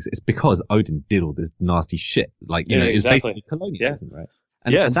beautiful things? It's because Odin did all this nasty shit. Like, it's basically colonialism, right?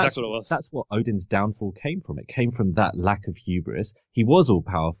 And that's exactly what it was. That's what Odin's downfall came from. It came from that lack of hubris. He was all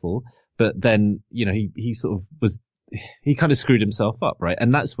powerful, but then, he sort of he kind of screwed himself up, right?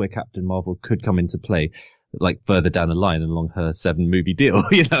 And that's where Captain Marvel could come into play. Like further down the line along her 7-movie deal,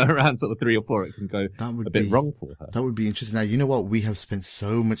 around sort of 3 or 4, it can go a bit wrong for her. That would be interesting. Now, you know what? We have spent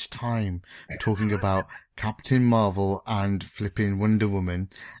so much time talking about Captain Marvel and flipping Wonder Woman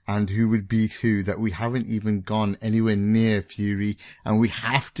and who would beat who that we haven't even gone anywhere near Fury. And we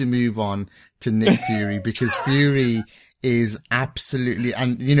have to move on to Nick Fury because Fury is absolutely,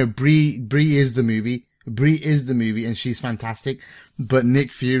 and Brie is the movie. Brie is the movie and she's fantastic, but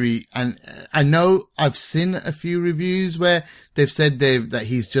Nick Fury, and I know I've seen a few reviews where they've said that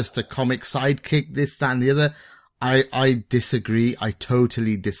he's just a comic sidekick, this, that, and the other. I disagree. I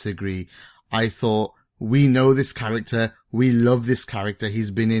totally disagree. I thought we know this character. We love this character.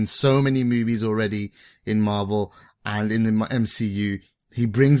 He's been in so many movies already in Marvel and in the MCU. He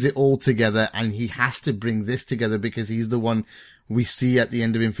brings it all together and he has to bring this together because he's the one we see at the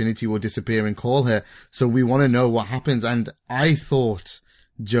end of Infinity War disappear and call her. So we want to know what happens. And I thought,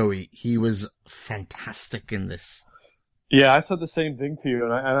 Joey, he was fantastic in this. Yeah, I said the same thing to you.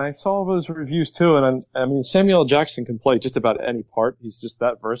 And I saw those reviews too. And I mean, Samuel L. Jackson can play just about any part. He's just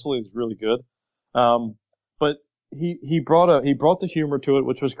that versatile. He's really good. But he brought the humor to it,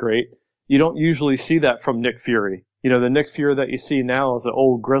 which was great. You don't usually see that from Nick Fury. The Nick Fury that you see now is an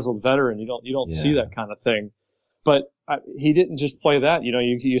old grizzled veteran. You don't see that kind of thing. But he didn't just play that.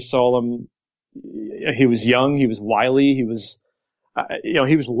 You saw him. He was young. He was wily. He was,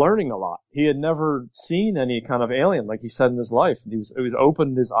 he was learning a lot. He had never seen any kind of alien, like he said in his life. He was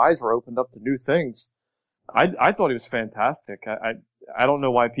open. His eyes were opened up to new things. I thought he was fantastic. I don't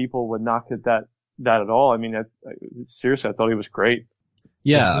know why people would knock at that at all. I mean, seriously, I thought he was great.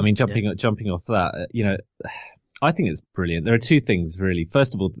 Yeah, I mean, jumping off that, I think it's brilliant. There are two things, really.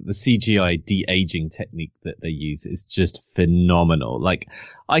 First of all, the CGI de-aging technique that they use is just phenomenal. Like,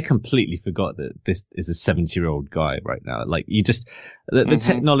 I completely forgot that this is a 70-year-old guy right now. Like, the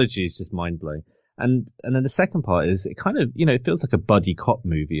technology is just mind-blowing. And then the second part is it kind of, it feels like a buddy cop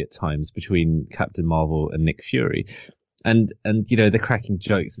movie at times between Captain Marvel and Nick Fury. And the cracking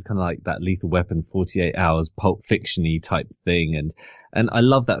jokes is kind of like that Lethal Weapon 48 Hours Pulp Fiction-y type thing. And I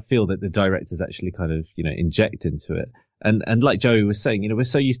love that feel that the directors actually kind of, inject into it. And like Joey was saying, we're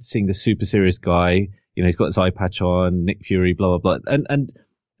so used to seeing the super serious guy, he's got his eye patch on, Nick Fury, blah, blah, blah.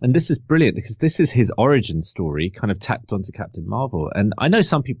 And this is brilliant because this is his origin story kind of tacked onto Captain Marvel. And I know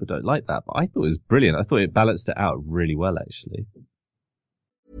some people don't like that, but I thought it was brilliant. I thought it balanced it out really well, actually.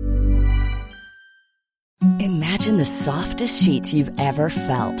 Imagine the softest sheets you've ever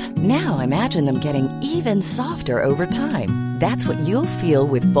felt. Now imagine them getting even softer over time. That's what you'll feel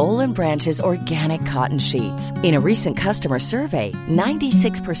with Boll & Branch's organic cotton sheets. In a recent customer survey,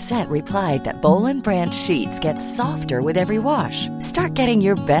 96% replied that Boll & Branch sheets get softer with every wash. Start getting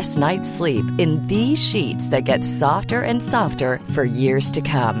your best night's sleep in these sheets that get softer and softer for years to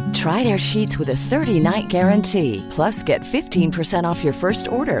come. Try their sheets with a 30-night guarantee. Plus, get 15% off your first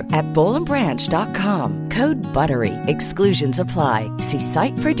order at bollandbranch.com. Code BUTTERY. Exclusions apply. See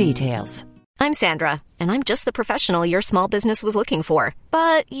site for details. I'm Sandra, and I'm just the professional your small business was looking for.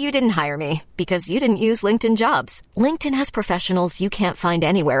 But you didn't hire me because you didn't use LinkedIn Jobs. LinkedIn has professionals you can't find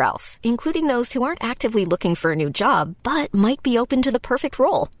anywhere else, including those who aren't actively looking for a new job, but might be open to the perfect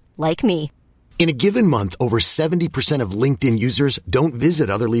role, like me. In a given month, over 70% of LinkedIn users don't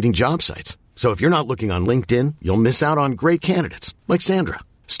visit other leading job sites. So if you're not looking on LinkedIn, you'll miss out on great candidates like Sandra.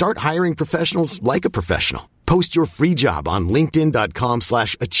 Start hiring professionals like a professional. Post your free job on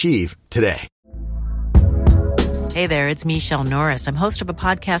linkedin.com/achieve today. Hey there, it's Michelle Norris. I'm host of a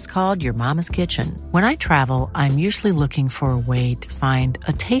podcast called Your Mama's Kitchen. When I travel, I'm usually looking for a way to find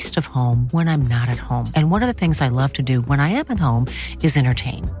a taste of home when I'm not at home. And one of the things I love to do when I am at home is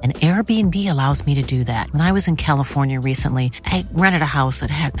entertain. And Airbnb allows me to do that. When I was in California recently, I rented a house that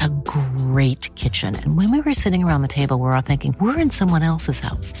had a great kitchen. And when we were sitting around the table, we were all thinking, we're in someone else's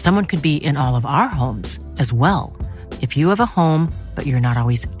house. Someone could be in all of our homes as well. If you have a home, but you're not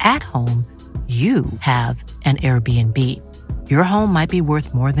always at home, you have an Airbnb. Your home might be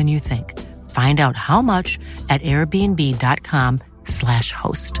worth more than you think. Find out how much at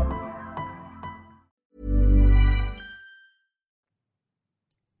airbnb.com/host.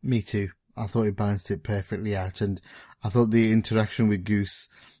 Me too. I thought it balanced it perfectly out, and I thought the interaction with Goose,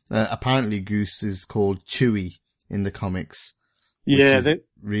 apparently Goose is called Chewie in the comics. Yeah,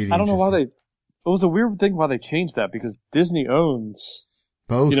 really. I don't know why it was a weird thing why they changed that, because Disney owns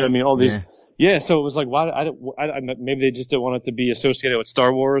both. You know what I mean? All these. Yeah, so it was like, why? Maybe they just didn't want it to be associated with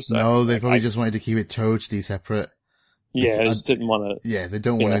Star Wars. No, they probably just wanted to keep it totally separate. Yeah, they just didn't want to. Yeah, they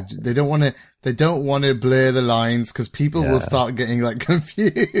don't want to. They don't want to blur the lines because people will start getting like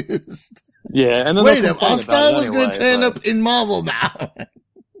confused. Yeah, and then wait up, our Star Wars going to turn up in Marvel now.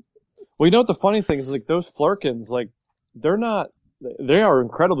 Well, you know what the funny thing is? Like those Flurkins, like they are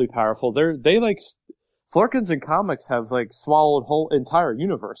incredibly powerful. They like Flurkins in comics have like swallowed whole entire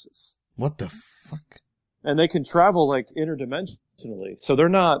universes. What the fuck? And they can travel like interdimensionally. So they're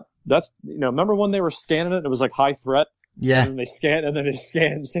not. That's remember when they were scanning it? And it was like high threat. Yeah. And they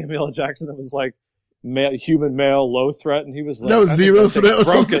scanned Samuel L. Jackson. It was like human male, low threat, and he was like, no, zero threat or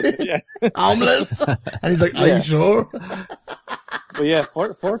broken. something. Yeah. Harmless. And he's like, are you sure? But yeah,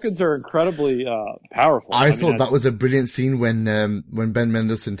 Flurkins are incredibly powerful. I thought that was a brilliant scene when Ben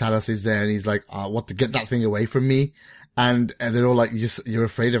Mendelsohn Talos is there and he's like, what to get that thing away from me? And they're all like, you're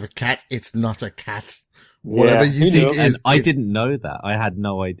afraid of a cat? It's not a cat. Whatever you think and I didn't know that. I had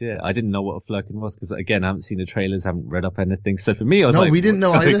no idea. I didn't know what a Flurkin was because, again, I haven't seen the trailers, haven't read up anything. So for me, I was like, we didn't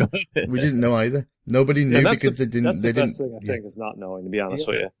know either. We didn't know either. Nobody knew because they didn't. That's the best thing I think is not knowing, to be honest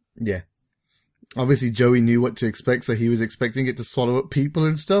with you. Yeah. Obviously, Joey knew what to expect, so he was expecting it to swallow up people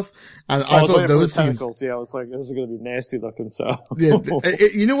and stuff. And I thought those scenes. Yeah, I was like, this is going to be nasty looking. So yeah,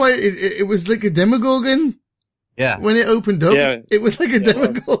 you know what? It was like a Demogorgon. Yeah. When it opened up, it was like a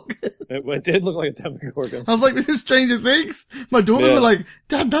Demogorgon. It did look like a Demogorgon. I was like, this is Stranger Things. My daughters were like,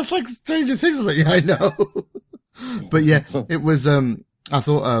 Dad, that's like Stranger Things. I was like, yeah, I know. But yeah, it was, I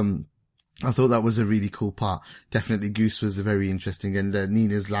thought that was a really cool part. Definitely Goose was very interesting. And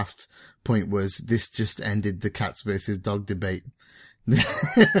Nina's last point was this just ended the cats versus dog debate.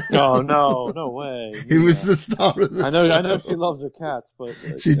 Oh no way! It was the star of the I know she loves her cats, but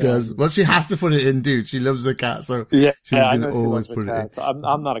she does. Well, she has to put it in, dude. She loves the cat, so she's gonna always put it in. So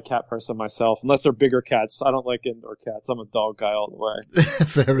I'm not a cat person myself, unless they're bigger cats. I don't like indoor cats. I'm a dog guy all the way.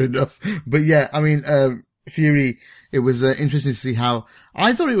 Fair enough. But yeah, I mean, Fury. It was interesting to see how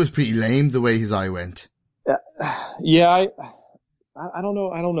I thought it was pretty lame the way his eye went. Yeah, I don't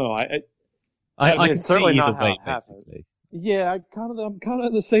know. I can certainly see not either how way, it happened. basically. Yeah, I'm kind of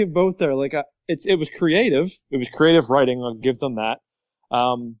in the same boat there. Like, it was creative. It was creative writing. I'll give them that.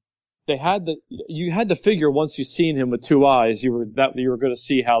 You had to figure once you've seen him with two eyes, you were going to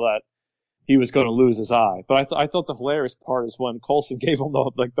see how that he was going to lose his eye. But I thought the hilarious part is when Coulson gave him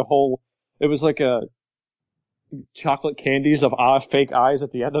the whole. It was like a chocolate candies of fake eyes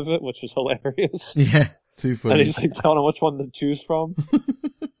at the end of it, which was hilarious. Yeah, too funny. And he's like telling him which one to choose from.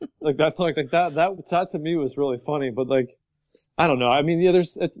 That to me was really funny, but like, I don't know. I mean, yeah,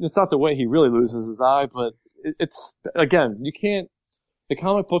 it's not the way he really loses his eye, but it's, again, you can't, the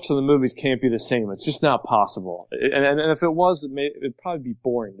comic books and the movies can't be the same. It's just not possible. And if it was, it'd probably be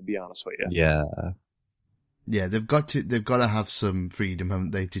boring, to be honest with you. Yeah. Yeah, they've got to have some freedom,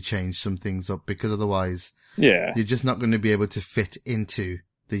 haven't they, to change some things up, because otherwise, you're just not going to be able to fit into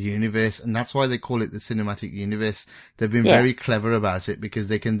the universe, and that's why they call it the cinematic universe. They've been very clever about it because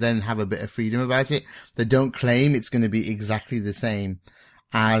they can then have a bit of freedom about it. They don't claim it's going to be exactly the same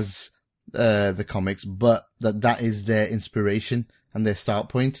as the comics, but that is their inspiration and their start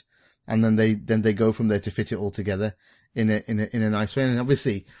point, and then they go from there to fit it all together in a nice way. And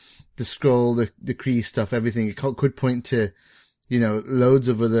obviously, the Skrull, the Kree stuff, everything, it could point to, loads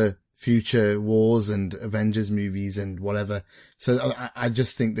of other future wars and Avengers movies and whatever. So I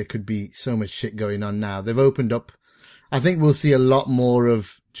just think there could be so much shit going on now. They've opened up. I think we'll see a lot more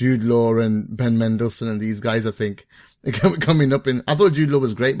of Jude Law and Ben Mendelsohn and these guys, I think, coming up in. I thought Jude Law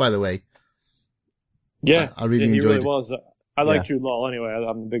was great, by the way. Yeah. I really enjoyed it. He really was. I like Jude Law anyway.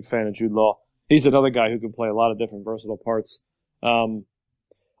 I'm a big fan of Jude Law. He's another guy who can play a lot of different versatile parts.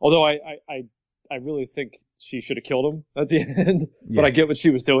 Although I really think she should have killed him at the end, but I get what she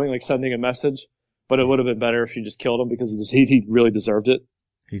was doing, like sending a message. But it would have been better if she just killed him because he really deserved it.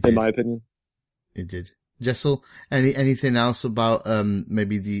 In my opinion, he did. Jessel, anything else about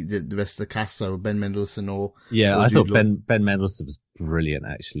maybe the rest of the cast? So Ben Mendelsohn or I thought Ben Mendelsohn was brilliant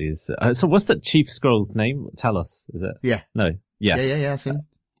actually. So what's that Chief Skrull's name? Talos, is it? Yeah. No. Yeah. Yeah. That's him.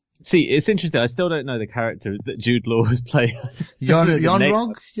 See, it's interesting. I still don't know the character that Jude Law was playing.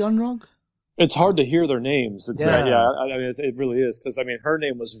 Yon-Rogg? It's hard to hear their names. It's, I mean, it really is. Because, I mean, her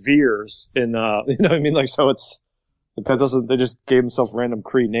name was Veers in, you know what I mean? Like, so they just gave themselves random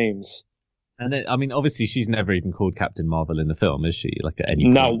Kree names. And then, I mean, obviously, she's never even called Captain Marvel in the film, is she? Like, at any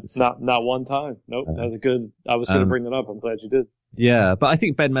point? Not one time. Nope. That was I was going to bring that up. I'm glad you did. Yeah, but I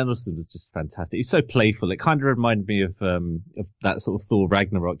think Ben Mendelsohn was just fantastic. He's so playful. It kind of reminded me of that sort of Thor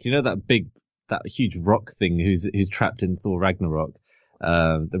Ragnarok. You know, that huge rock thing who's trapped in Thor Ragnarok.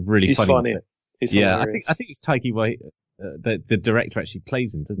 The really He's funny. He's hilarious. I think it's Taiki Waititi. The director actually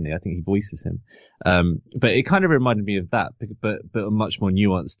plays him, doesn't he? I think he voices him. But it kind of reminded me of that, but a much more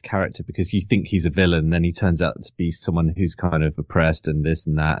nuanced character, because you think he's a villain, then he turns out to be someone who's kind of oppressed and this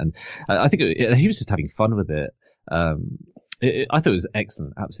and that. And I think he was just having fun with it. I thought it was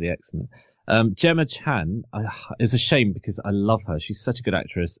excellent, absolutely excellent. Gemma Chan, it's a shame because I love her. She's such a good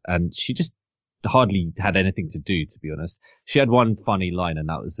actress, and she just hardly had anything to do, to be honest. She had one funny line, and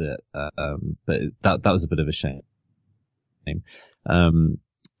that was it. But that was a bit of a shame.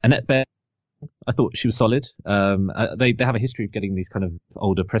 Annette Bening, I thought she was solid. They have a history of getting these kind of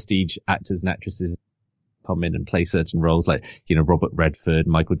older prestige actors and actresses come in and play certain roles, like, you know, Robert Redford,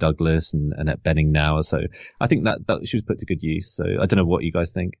 Michael Douglas, and Annette Bening now. So I think that she was put to good use. So I don't know what you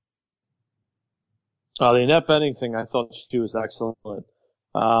guys think. The Annette Bening thing, I thought she was excellent.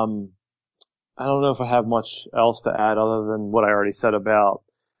 I don't know if I have much else to add other than what I already said about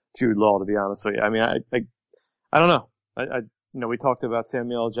Jude Law, to be honest with you. I mean, I don't know. We talked about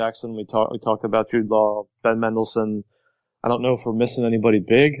Samuel L. Jackson. We talked about Jude Law, Ben Mendelsohn. I don't know if we're missing anybody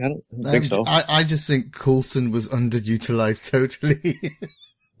big. I don't think so. I just think Coulson was underutilized totally.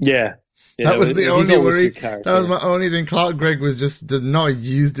 Yeah. That was the only worry. That was my only thing. Clark Gregg was just not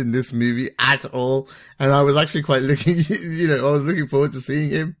used in this movie at all. And I was actually quite looking, I was looking forward to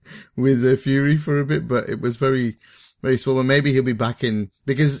seeing him with Fury for a bit, but it was very, very small. And maybe he'll be back in,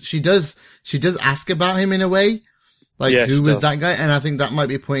 because she does ask about him in a way. Like, who was that guy? And I think that might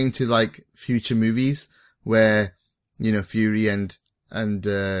be pointing to like future movies where, Fury and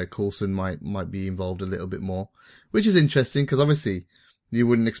Coulson might be involved a little bit more, which is interesting because obviously you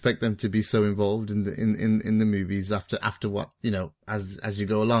wouldn't expect them to be so involved in the movies after what, as you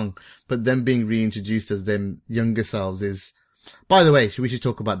go along, but them being reintroduced as them younger selves is, by the way, we should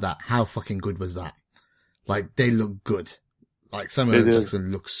talk about that. How fucking good was that? Like, they look good. Like, Samuel L.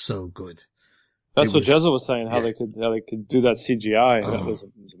 Jackson looks so good. That's what Jezza was saying, how they could do that CGI. And it was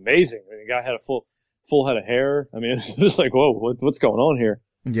amazing. I mean, the guy had a full head of hair. I mean, it was like, whoa, what's going on here?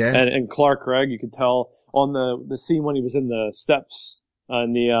 Yeah. And Clark Gregg, you could tell on the scene when he was in the steps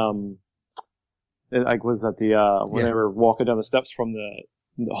and when they were walking down the steps from the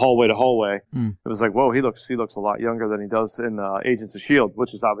hallway to hallway. It was like, whoa, he looks a lot younger than he does in Agents of S.H.I.E.L.D.,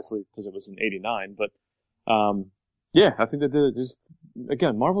 which is obviously because it was in '89. But I think they did it just,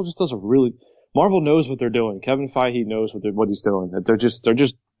 again, Marvel just does Marvel knows what they're doing. Kevin Feige knows what he's doing.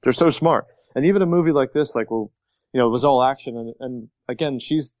 They're so smart. And even a movie like this, like, well, it was all action. And again,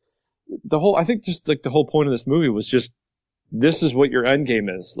 I think just like the whole point of this movie was just, this is what your end game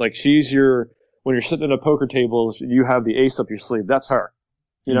is. Like, when you're sitting at a poker table, you have the ace up your sleeve. That's her.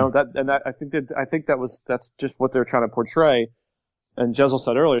 I think that's just what they're trying to portray. And Jezzel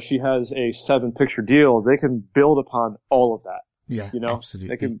said earlier, she has a 7-picture deal. They can build upon all of that. Yeah,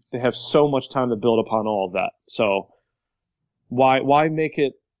 absolutely. They have so much time to build upon all of that. So why make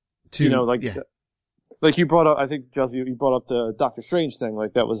it, like you brought up, I think, Jesse, you brought up the Doctor Strange thing.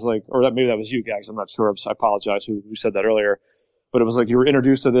 Like, that was like, or maybe that was you, Gags. I'm not sure. I apologize who said that earlier, but it was like, you were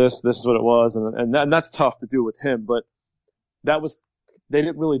introduced to this is what it was. And that's tough to do with him, but they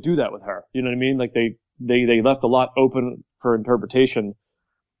didn't really do that with her. You know what I mean? Like, they left a lot open for interpretation.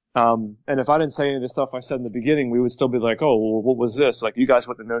 And if I didn't say any of the stuff I said in the beginning, we would still be like, oh, well, what was this? Like, you guys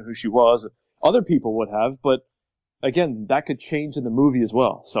wouldn't have known who she was. Other people would have, but again, that could change in the movie as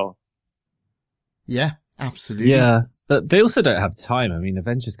well. So. Yeah, absolutely. Yeah. But they also don't have time. I mean,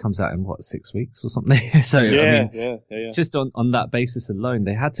 Avengers comes out in 6 weeks or something. So, just on that basis alone,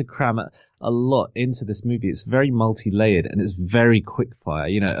 they had to cram a lot into this movie. It's very multi-layered and it's very quick fire.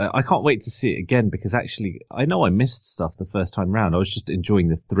 I can't wait to see it again because actually, I know I missed stuff the first time round. I was just enjoying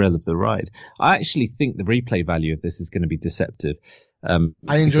the thrill of the ride. I actually think the replay value of this is going to be deceptive. I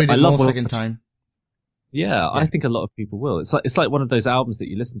enjoyed it more second time. Yeah, I think a lot of people will. It's like one of those albums that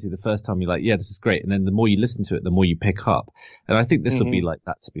you listen to the first time, you're like, yeah, this is great. And then the more you listen to it, the more you pick up. And I think this will be like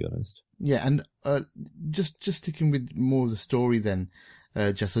that, to be honest. Yeah. And, just sticking with more of the story then,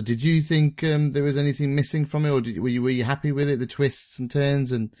 Jessel, did you think, there was anything missing from it, or were you happy with it? The twists and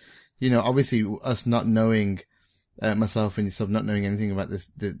turns and, obviously us not knowing myself and yourself, not knowing anything about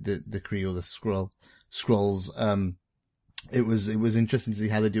this, the Kree or the Skrulls. It was interesting to see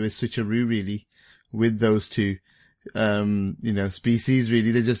how they do a switcheroo really with those two, species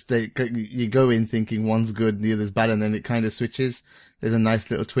really. You go in thinking one's good and the other's bad, and then it kind of switches. There's a nice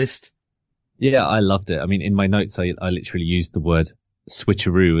little twist. Yeah, I loved it. I mean, in my notes, I literally used the word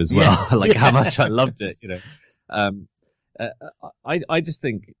switcheroo as well. Yeah. How much I loved it, I just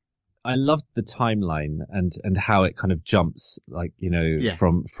think I loved the timeline and how it kind of jumps,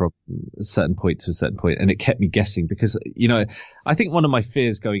 from a certain point to a certain point, and it kept me guessing because, I think one of my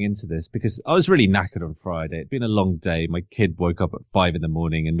fears going into this, because I was really knackered on Friday. It'd been a long day. My kid woke up at 5 a.m.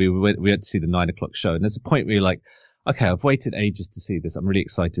 and we had to see the 9 o'clock show. And there's a point where you're like, okay, I've waited ages to see this. I'm really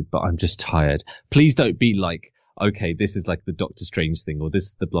excited, but I'm just tired. Please don't be like, okay, this is like the Doctor Strange thing, or this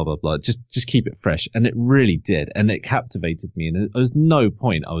is the blah, blah, blah. Just keep it fresh. And it really did. And it captivated me. And there was no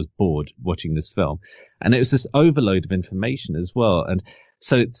point I was bored watching this film. And it was this overload of information as well. And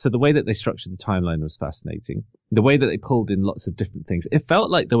so the way that they structured the timeline was fascinating. The way that they pulled in lots of different things. It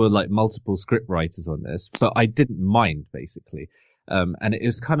felt like there were like multiple script writers on this, but I didn't mind basically. And it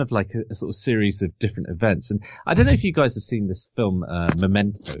was kind of like a sort of series of different events. And I don't know if you guys have seen this film,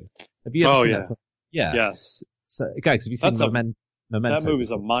 Memento. Have you ever seen that film? Yeah. Yes. So, guys, have you seen Memento? That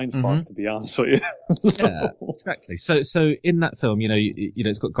movie's a mind fuck, to be honest with you. Yeah, exactly. So in that film,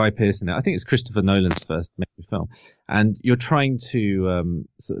 it's got Guy Pearce in it. I think it's Christopher Nolan's first major film, and you're trying to,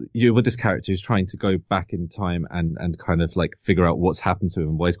 you're with this character who's trying to go back in time and kind of like figure out what's happened to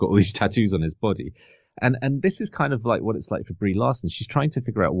him, why he's got all these tattoos on his body. And this is kind of like what it's like for Brie Larson. She's trying to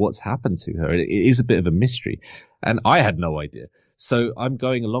figure out what's happened to her. It is a bit of a mystery, and I had no idea. So I'm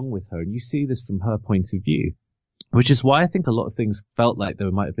going along with her, and you see this from her point of view, which is why I think a lot of things felt like they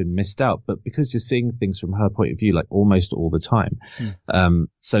might have been missed out, but because you're seeing things from her point of view, like almost all the time.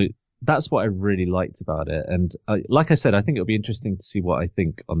 So that's what I really liked about it. And like I said, I think it'll be interesting to see what I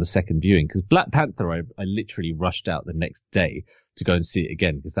think on the second viewing, because Black Panther, I literally rushed out the next day to go and see it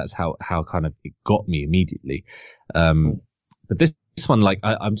again, because that's how kind of it got me immediately. But this one,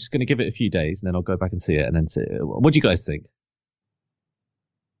 I'm just going to give it a few days and then I'll go back and see it and then see it. What do you guys think?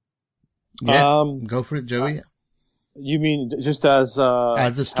 Yeah, go for it, Joey. You mean just as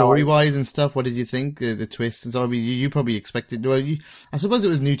the story wise and stuff? What did you think? The twists and so. I mean, you probably expected. Well, I suppose it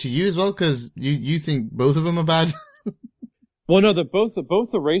was new to you as well, because you think both of them are bad. Well, no, both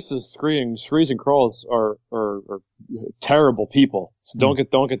the races, Shrees and Krulls are terrible people. So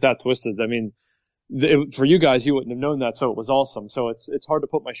don't get that twisted. I mean, for you guys, you wouldn't have known that, so it was awesome. So it's hard to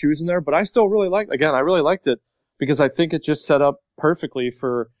put my shoes in there, but I still really I really liked it because I think it just set up perfectly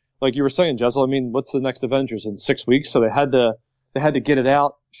for. Like you were saying, Jessel, I mean, what's the next Avengers in 6 weeks? So they had to get it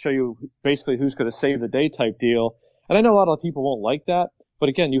out, show you basically who's going to save the day type deal. And I know a lot of people won't like that, but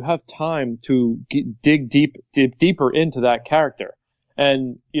again, you have time to dig deeper into that character.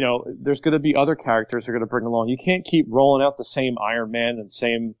 And, there's going to be other characters they're going to bring along. You can't keep rolling out the same Iron Man and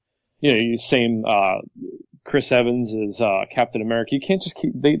same Chris Evans as Captain America. You can't just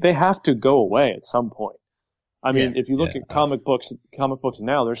they have to go away at some point. I mean, if you look at comic books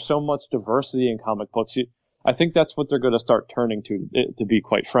now, there's so much diversity in comic books. I think that's what they're going to start turning to be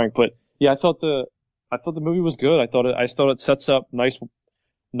quite frank. But yeah, I thought the movie was good. I thought it sets up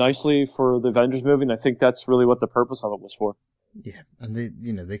nicely for the Avengers movie, and I think that's really what the purpose of it was for. Yeah, and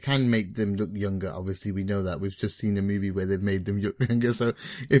they can make them look younger. Obviously, we know that. We've just seen a movie where they've made them younger. So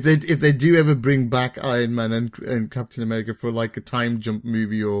if they do ever bring back Iron Man and Captain America for like a time jump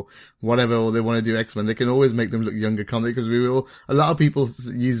movie or whatever, or they want to do X-Men, they can always make them look younger, can't they? Because a lot of people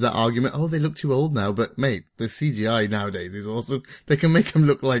use that argument. Oh, they look too old now. But mate, the CGI nowadays is awesome. They can make them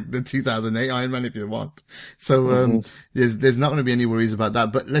look like the 2008 Iron Man if you want. So there's not going to be any worries about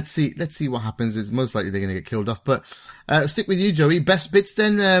that. But let's see what happens. It's most likely they're going to get killed off. But stick with you, Joey. Best bits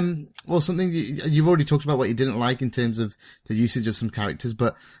then, or something you've already talked about what you didn't like in terms of the usage of some characters,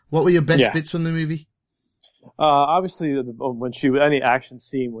 but what were your best bits from the movie? Obviously, when any action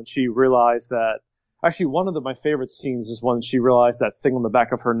scene, when she realized that, actually one of my favorite scenes is when she realized that thing on the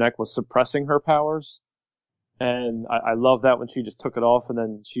back of her neck was suppressing her powers. And I love that when she just took it off and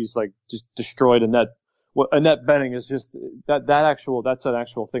then she's like just destroyed Annette. Annette Bening is just, that's an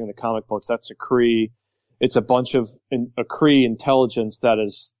actual thing in the comic books. That's a Kree. It's a bunch of a Kree intelligence that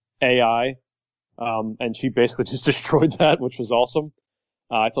is AI, and she basically just destroyed that, which was awesome.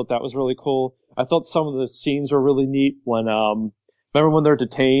 I thought that was really cool. I thought some of the scenes were really neat when, remember when they're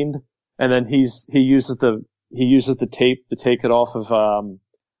detained, and then he uses the tape to take it off of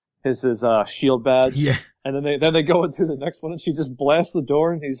his shield badge. Yeah. And then they go into the next one, and she just blasts the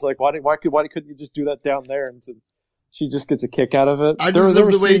door, and he's like, why couldn't you just do that down there? And she just gets a kick out of it. I just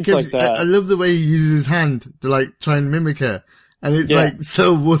love the way he like that. I love the way he uses his hand to like try and mimic her. And it's like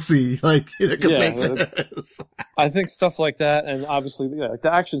so wussy, like, compared to hers. I think stuff like that, and obviously, like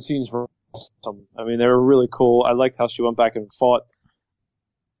the action scenes were awesome. I mean, they were really cool. I liked how she went back and fought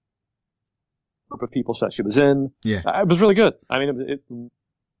a group of people that she was in. Yeah. It was really good. I mean,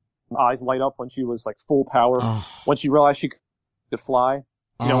 eyes light up when she was like full power. Oh. When she realized she could fly.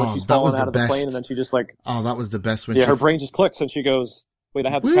 When she's falling out of the plane, and then she just like... Oh, that was the best. When her brain just clicks, and she goes, wait,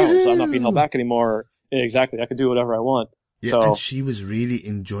 I have the power, so I'm not being held back anymore. Yeah, exactly, I can do whatever I want. Yeah, so, and she was really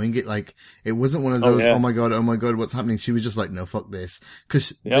enjoying it. Like, it wasn't one of those, oh my god, what's happening? She was just like, no, fuck this.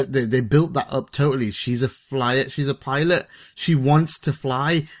 Cause they built that up totally. She's a flyer, she's a pilot. She wants to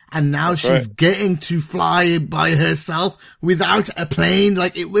fly, and now she's getting to fly by herself without a plane.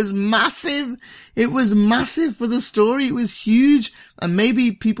 Like, it was massive. It was massive for the story. It was huge. And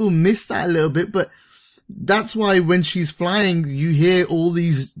maybe people missed that a little bit, but that's why when she's flying, you hear all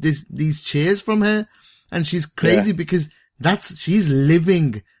these cheers from her, and she's crazy because she's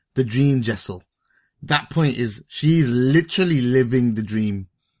living the dream, Jessel. That point is, she's literally living the dream.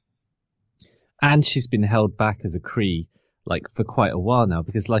 And she's been held back as a Kree, like, for quite a while now,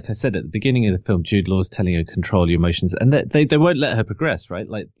 because like I said, at the beginning of the film, Jude Law's telling her control your emotions, and they won't let her progress, right?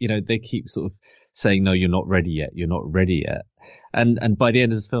 Like, they keep sort of saying, no, you're not ready yet. You're not ready yet. And by the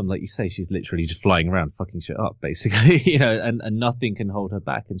end of the film, like you say, she's literally just flying around, fucking shit up, basically, and nothing can hold her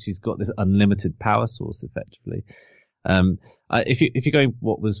back. And she's got this unlimited power source, effectively. If you're going,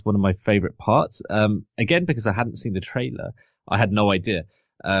 what was one of my favorite parts, again, because I hadn't seen the trailer, I had no idea.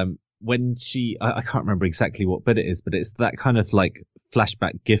 When I can't remember exactly what bit it is, but it's that kind of like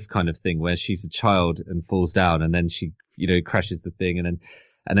flashback GIF kind of thing where she's a child and falls down, and then she, crashes the thing, and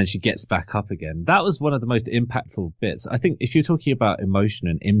then she gets back up again. That was one of the most impactful bits. I think if you're talking about emotion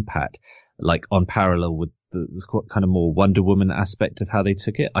and impact, like on parallel with the kind of more Wonder Woman aspect of how they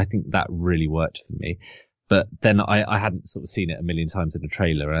took it, I think that really worked for me. But then I hadn't sort of seen it a million times in a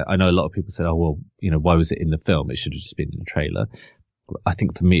trailer. I know a lot of people said, oh, well, why was it in the film? It should have just been in the trailer. I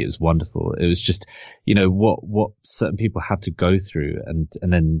think for me, it was wonderful. It was just, what certain people have to go through, and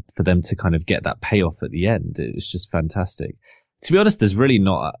then for them to kind of get that payoff at the end, it was just fantastic. To be honest, there's really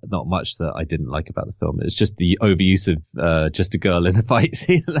not much that I didn't like about the film. It's just the overuse of just a girl in a fight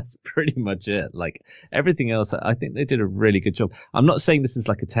scene. That's pretty much it. Like, everything else, I think they did a really good job. I'm not saying this is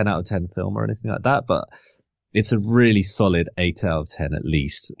like a 10 out of 10 film or anything like that, but it's a really solid 8 out of 10 at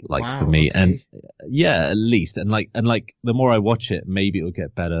least, like, for me. Okay. And yeah, at least. And like the more I watch it, maybe it'll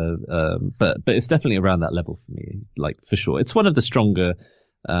get better. But it's definitely around that level for me, like, for sure. It's one of the stronger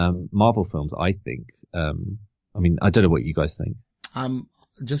Marvel films, I think. I mean, I don't know what you guys think.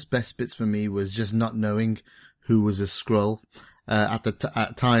 Just best bits for me was just not knowing who was a Skrull.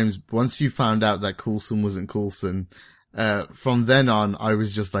 At times, once you found out that Coulson wasn't Coulson, from then on, I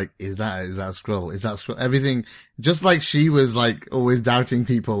was just like, is that Skrull? Is that Skrull? Everything, just like she was like always doubting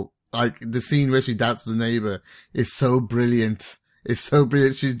people. Like, the scene where she doubts the neighbor is so brilliant. It's so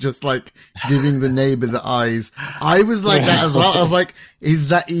brilliant. She's just like giving the neighbor the eyes. I was like that as well. I was like,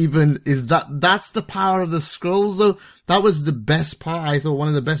 that's the power of the Skrulls though? That was the best part. I thought one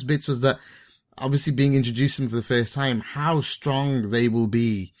of the best bits was that, obviously being introduced to them for the first time, how strong they will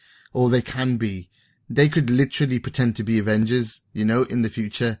be, or they can be. They could literally pretend to be Avengers, in the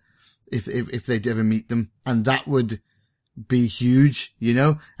future, if they'd ever meet them. And that would be huge,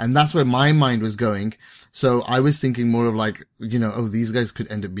 and that's where my mind was going. So I was thinking more of like, oh, these guys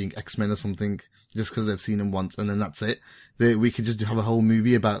could end up being X-Men or something just because they've seen them once, and then that's it. We could just have a whole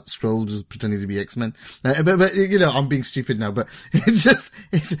movie about Skrulls just pretending to be X-Men. But I'm being stupid now, but it's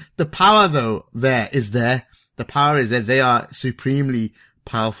the power though is there. The power is there. They are supremely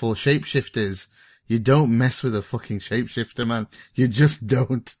powerful shapeshifters. You don't mess with a fucking shapeshifter, man. You just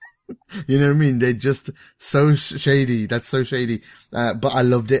don't. You know what I mean? They're just so shady. That's so shady. But I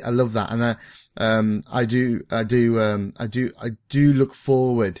loved it. I love that. And, I do look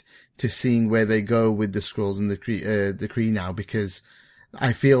forward to seeing where they go with the Skrulls and the Kree now, because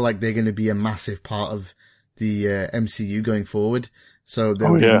I feel like they're going to be a massive part of the, MCU going forward. So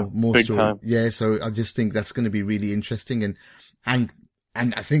there'll be more big story. Time. Yeah. So I just think that's going to be really interesting. And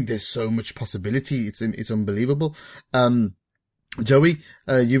I think there's so much possibility. It's unbelievable. Joey,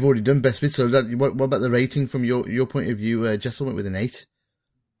 you've already done best bits. So what about the rating from your point of view? Jessel went with an 8.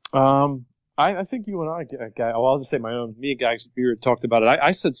 I think you and I'll just say my own. Me and Gags Beard talked about it.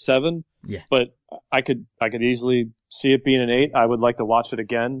 I said 7. Yeah. But I could easily see it being an 8. I would like to watch it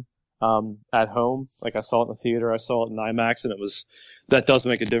again, at home. Like, I saw it in the theater. I saw it in IMAX, and that does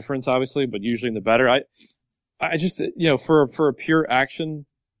make a difference, obviously, but usually in the better. I just, for a pure action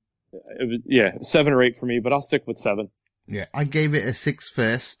Yeah, 7 or 8 for me, but I'll stick with 7. Yeah, I gave it a 6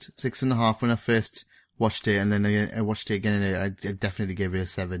 first, 6.5 when I first watched it, and then I watched it again, and I definitely gave it a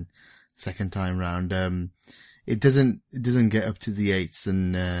 7 second time round. It doesn't get up to the 8s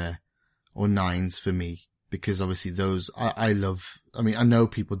and or 9s for me, because obviously those I love. I mean, I know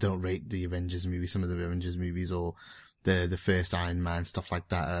people don't rate the Avengers movies, some of the Avengers movies, or the first Iron Man, stuff like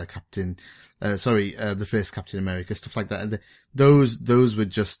that, the first Captain America, stuff like that. Those were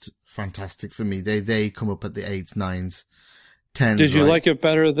just fantastic for me. They come up at the 8s, 9s, 10s. Did you right? like it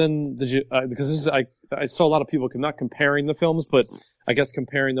better than, because this is, I saw a lot of people not comparing the films, but I guess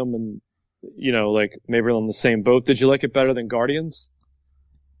comparing them and, like maybe on the same boat. Did you like it better than Guardians?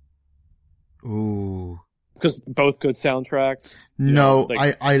 Ooh. Because both good soundtracks. No,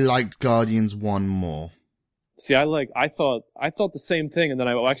 I liked Guardians 1 more. See, I thought the same thing, and then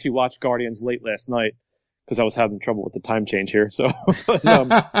I actually watched Guardians late last night because I was having trouble with the time change here, so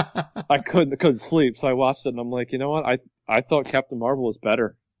I couldn't sleep. So I watched it, and I'm like, you know what? I thought Captain Marvel was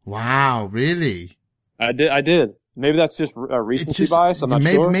better. Wow, really? I did. Maybe that's just a recency bias. I'm not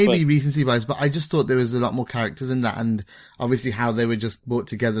sure. Maybe recency bias, but I just thought there was a lot more characters in that, and obviously how they were just brought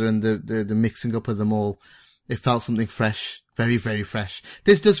together and the mixing up of them all. It felt something fresh, very, very fresh.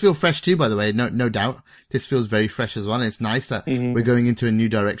 This does feel fresh too, by the way. No doubt. This feels very fresh as well. And it's nice that we're going into a new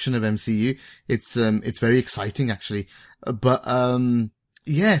direction of MCU. It's very exciting actually. But,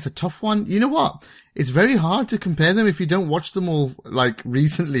 yeah, it's a tough one. You know what? It's very hard to compare them if you don't watch them all, like,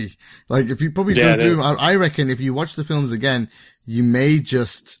 recently. Like, if you probably go through them, I reckon if you watch the films again, you may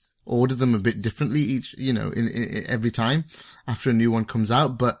just order them a bit differently in every time after a new one comes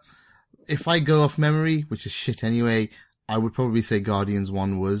out. But if I go off memory, which is shit anyway, I would probably say Guardians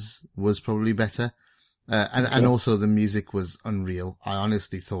 1 was probably better. And also the music was unreal. I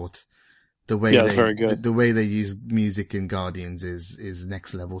honestly thought the way it's very good. The way they use music in Guardians is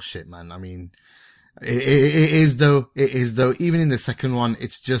next level shit, man. I mean, it is though, even in the second one,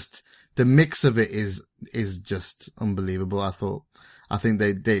 it's just, the mix of it is just unbelievable. I think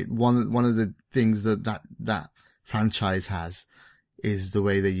they one of the things that franchise has is the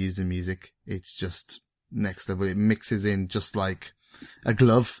way they use the music. It's just next level. It mixes in just like a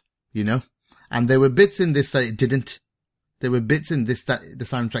glove, And there were bits in this that it didn't. There were bits in this that the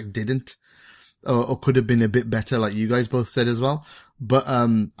soundtrack didn't, or could have been a bit better, like you guys both said as well. But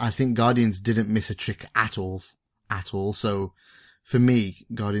I think Guardians didn't miss a trick at all. So for me,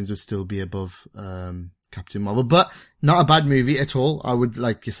 Guardians would still be above Captain Marvel, but not a bad movie at all. I would,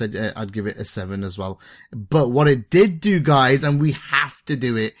 like you said, I'd give it a 7 as well. But what it did do, guys, and we have to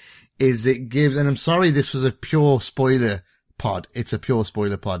do it, is it gives, and I'm sorry this was a pure spoiler pod. It's a pure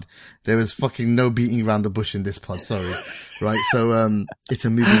spoiler pod. There was fucking no beating around the bush in this pod, sorry. Right, so, it's a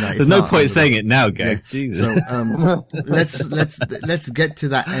movie night. There's no point saying it now, guys. Yeah. Jesus. So, let's get to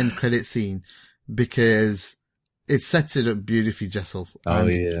that end credit scene, because it sets it up beautifully, Jessel. Oh,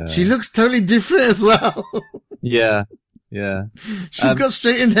 yeah. She looks totally different as well. Yeah. She's got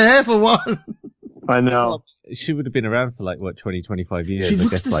straightened hair for one. I know. She would have been around for 20, 25 years. She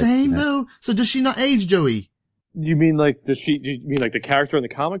looks the same though. So does she not age, Joey? You mean do you mean like the character in the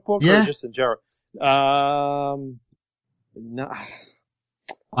comic book, yeah, or just in general? No.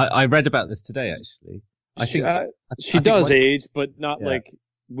 I read about this today, actually. I think she does age, but not like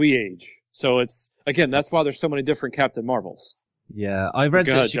we age. So it's, again, that's why there's so many different Captain Marvels. Yeah, I read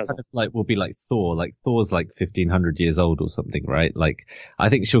that she kind of will be like Thor. Like Thor's 1,500 years old or something, right? Like, I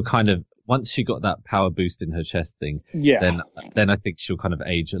think she'll kind of, once she got that power boost in her chest thing, then I think she'll kind of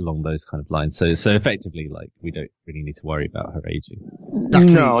age along those kind of lines. So effectively, we don't really need to worry about her aging.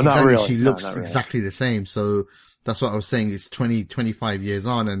 Exactly, not really. She looks exactly the same. So that's what I was saying. It's 25 years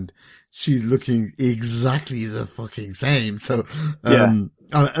on, and she's looking exactly the fucking same. So,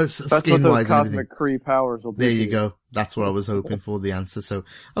 that's what those cosmic Kree powers will do. There you go. That's what I was hoping for, the answer. So,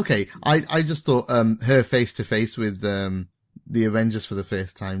 okay. I just thought, her face to face with, the Avengers for the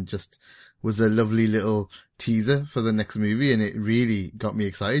first time just was a lovely little teaser for the next movie, and it really got me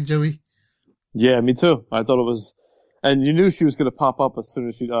excited, Joey. Yeah, me too. I thought it was, and you knew she was going to pop up as soon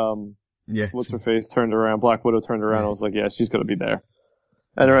as she, what's her face turned around, Black Widow turned around. I was like, yeah, she's going to be there.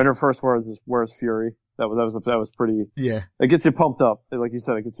 And her first words is, "Where's Fury?" That was pretty. Yeah. It gets you pumped up. Like you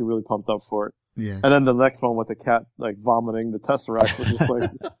said, it gets you really pumped up for it. Yeah. And then the next one with the cat vomiting the Tesseract was just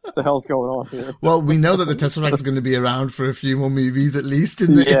like, what the hell's going on here? Well, we know that the Tesseract is going to be around for a few more movies at least.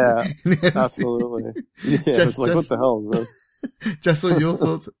 Absolutely. Yeah, it's like, what the hell is this? Jessel, your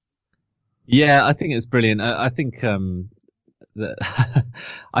thoughts? Yeah, I think it's brilliant. I think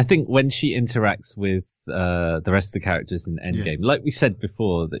I think when she interacts with the rest of the characters in Endgame, like we said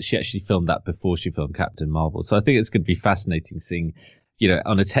before, that she actually filmed that before she filmed Captain Marvel. So I think it's going to be fascinating seeing, you know,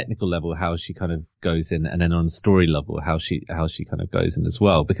 on a technical level, how she kind of goes in, and then on a story level, how she kind of goes in as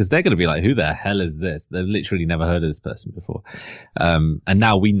well, because they're going to be like, who the hell is this? They've literally never heard of this person before. And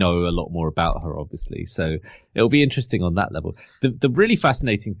now we know a lot more about her, obviously. So it'll be interesting on that level. The really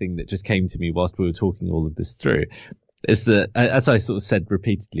fascinating thing that just came to me whilst we were talking all of this through is that, as I sort of said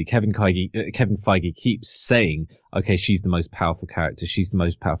repeatedly, Kevin Feige keeps saying, okay, she's the most powerful character. She's the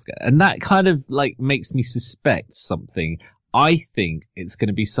most powerful character. And that kind of like makes me suspect something. I think it's going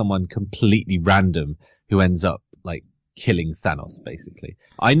to be someone completely random who ends up like killing Thanos, basically.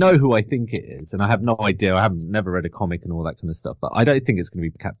 I know who I think it is, and I have no idea. I haven't never read a comic and all that kind of stuff, but I don't think it's going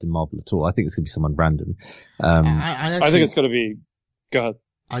to be Captain Marvel at all. I think it's going to be someone random. I think it's going to be. Go ahead.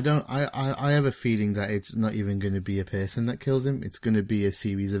 I have a feeling that it's not even going to be a person that kills him. It's going to be a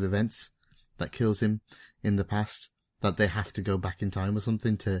series of events that kills him in the past, that they have to go back in time or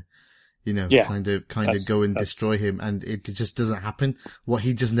something to, you know, kind of go and destroy him, and it just doesn't happen.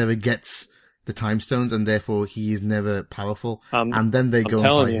 He just never gets the time stones, and therefore he is never powerful. And then they go and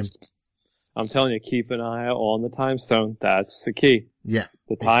fight him. I'm telling you, keep an eye on the time stone. That's the key. Yeah.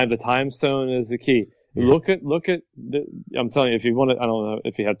 The time stone is the key. Yeah. Look at I'm telling you, if you want to, I don't know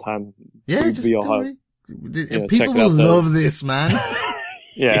if you have time. Yeah, just people will love this, man.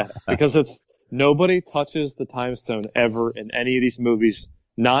 Yeah, because nobody touches the time stone ever in any of these movies.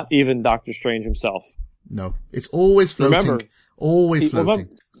 Not even Doctor Strange himself. No, it's always floating. Remember, floating.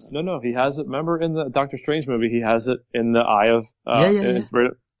 No, he has it. Remember in the Doctor Strange movie, he has it in the eye of.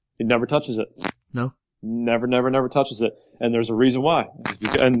 He never touches it. No. Never touches it. And there's a reason why.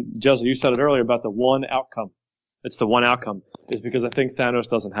 And Jesse, you said it earlier about the one outcome. It's the one outcome. Is because I think Thanos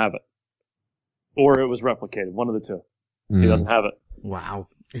doesn't have it. Or it was replicated. One of the two. He doesn't have it. Wow.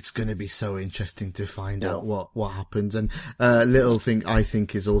 It's going to be so interesting to find out what happens. And little thing I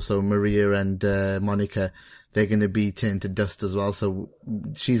think is also Maria and Monica, they're going to be turned to dust as well. So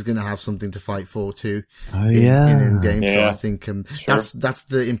she's going to have something to fight for too in Endgame. Yeah. So I think that's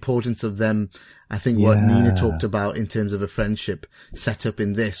the importance of them. I think what Nina talked about in terms of a friendship set up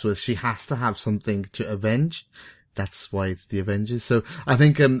in this was she has to have something to avenge. That's why it's the Avengers. So I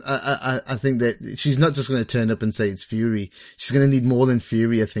think, I think that she's not just going to turn up and say it's Fury. She's going to need more than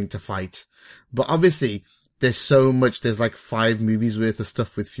Fury, I think, to fight. But obviously, there's so much, there's like 5 movies worth of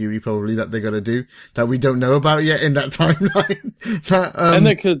stuff with Fury probably that they're going to do that we don't know about yet in that timeline. And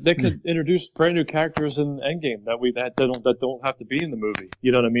they could introduce brand new characters in Endgame that don't have to be in the movie.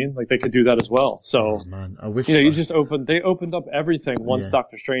 You know what I mean? Like they could do that as well. So, I wish they opened up everything once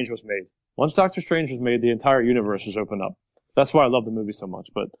Doctor Strange was made. Once Doctor Strange was made, the entire universe was opened up. That's why I love the movie so much,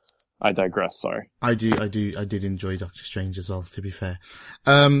 but I digress, sorry. I did enjoy Doctor Strange as well, to be fair.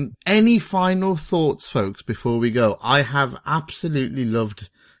 Any final thoughts, folks, before we go? I have absolutely loved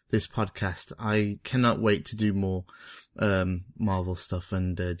this podcast. I cannot wait to do more, Marvel stuff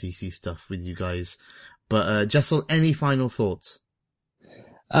and, DC stuff with you guys. But, Jessel, any final thoughts?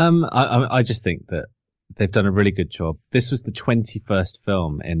 I just think that they've done a really good job. This was the 21st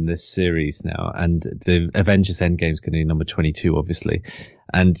film in this series now, and the Avengers Endgame is going to be number 22, obviously.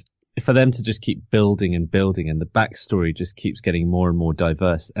 And for them to just keep building and building, and the backstory just keeps getting more and more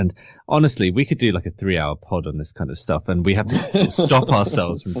diverse. And honestly, we could do like a 3-hour pod on this kind of stuff, and we have to sort of stop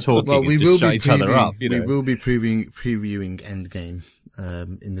ourselves from talking and just shut each other up. You know? We will be previewing Endgame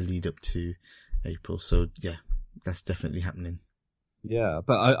in the lead up to April. So yeah, that's definitely happening. Yeah,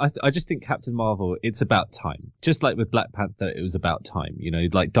 but I just think Captain Marvel, it's about time. Just like with Black Panther, it was about time. You know,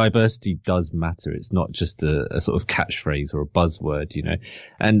 like diversity does matter. It's not just a sort of catchphrase or a buzzword, you know.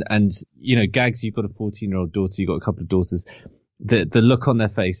 And you know, Gags, you've got a 14-year-old daughter, you've got a couple of daughters. The look on their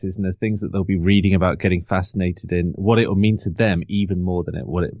faces and the things that they'll be reading about, getting fascinated in, what it will mean to them even more than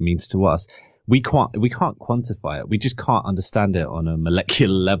what it means to us. We can't quantify it. We just can't understand it on a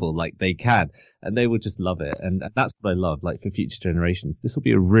molecular level like they can, and they will just love it. And that's what I love. Like for future generations, this will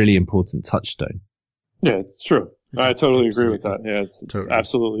be a really important touchstone. Yeah, it's true. I totally agree with that. Yeah, it's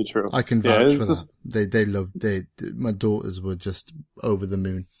absolutely true. I can vouch for that. My daughters were just over the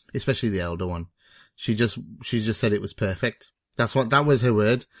moon, especially the elder one. She just said it was perfect. That was her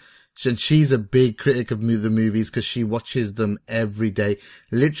word. And she's a big critic of the movies because she watches them every day.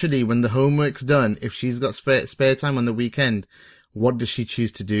 Literally, when the homework's done, if she's got spare time on the weekend, what does she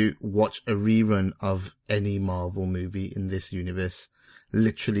choose to do? Watch a rerun of any Marvel movie in this universe.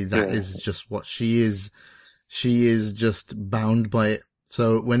 Literally, that is just what she is. She is just bound by it.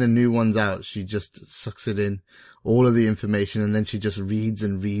 So when a new one's out, she just sucks it in, all of the information, and then she just reads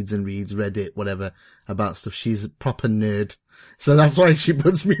Reddit, whatever, about stuff. She's a proper nerd. So that's why she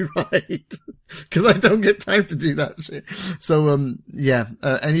puts me right. Cause I don't get time to do that shit. So,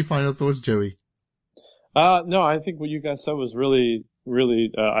 any final thoughts, Joey? No, I think what you guys said was really,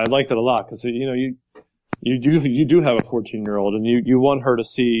 really, I liked it a lot because, you know, you do have a 14-year-old and you want her to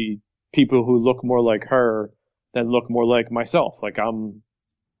see people who look more like her than look more like myself. Like I'm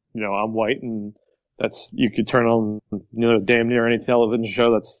white, and you could turn on, you know, damn near any television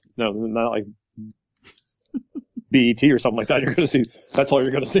show that's, not like BET or something like that. You're going to see, that's all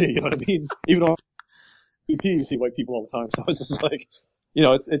you're going to see. You know what I mean? Even on BET, you see white people all the time. So it's just like, you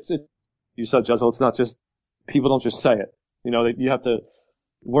know, it's you said, Jessel, it's not just, people don't just say it. You know, you have to,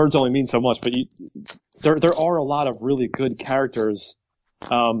 words only mean so much, but there are a lot of really good characters.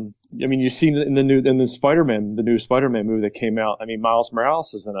 I mean, you've seen it in the new Spider-Man movie that came out. I mean, Miles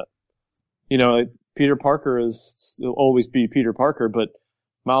Morales is in it. You know, Peter Parker will always be Peter Parker, but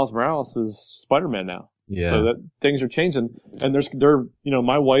Miles Morales is Spider-Man now. Yeah. So that things are changing. And you know,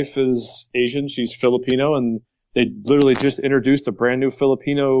 my wife is Asian, she's Filipino, and they literally just introduced a brand new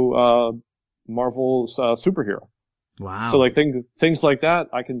Filipino, Marvel, superhero. Wow. So like things like that,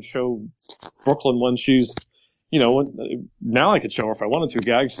 I can show Brooklyn when she's, you know, now I could show her if I wanted to,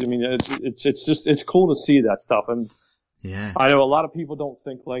 Gags. I mean, it's cool to see that stuff. And yeah, I know a lot of people don't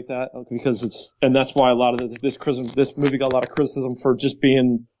think like that because and that's why a lot of this movie got a lot of criticism for just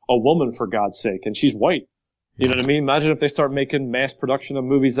being a woman, for God's sake. And she's white. You know what I mean? Imagine if they start making mass production of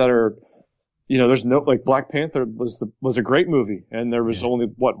movies that are, you know, there's no, like Black Panther was a great movie, and there was only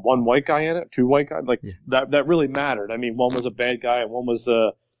one white guy in it, two white guys, like that really mattered. I mean, one was a bad guy and one was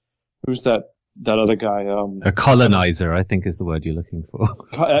who's that other guy? A colonizer, I think is the word you're looking for.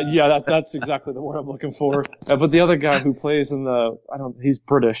 Yeah, that's exactly the word I'm looking for. But the other guy who plays in he's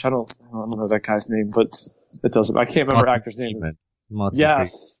British. I don't know that guy's name, but it doesn't. I can't remember actor's name.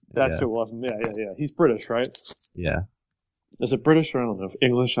 Yes, that's who it was. Yeah. He's British, right? Yeah. Is it British or I don't know,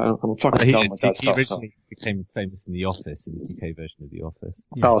 English? I'm fucking dumb with that stuff. He originally became famous in The Office, in the UK version of The Office.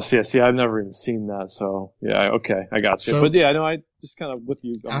 Yeah. Oh, yes, I've never even seen that, so yeah, okay, I got you. But yeah, I know, I just kind of with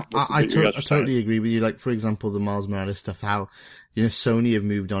you. I totally agree with you. Like, for example, the Miles Morales stuff, how, you know, Sony have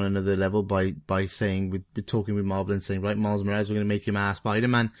moved on another level by saying, we're talking with Marvel and saying, right, Miles Morales, we're going to make him our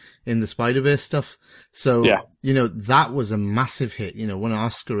Spider-Man in the Spider-Verse stuff. So, you know, that was a massive hit, you know, won an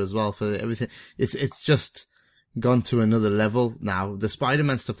Oscar as well for everything. It's just gone to another level now. The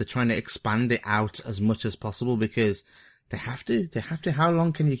Spider-Man stuff, they're trying to expand it out as much as possible because they have to. How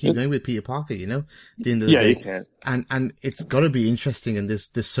long can you keep going with Peter Parker, you know? At the end of the day. You can't. And it's gotta be interesting, and there's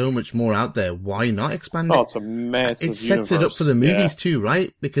so much more out there. Why not expand it? Oh, it's a massive It sets it up for the movies too,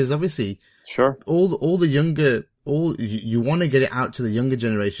 right? Because obviously, all the younger, you want to get it out to the younger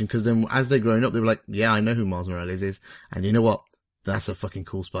generation, because then as they're growing up, they're like, yeah, I know who Miles Morales is. And you know what? That's a fucking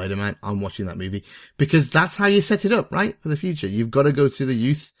cool Spider-Man. I'm watching that movie. Because that's how you set it up, right? For the future. You've got to go to the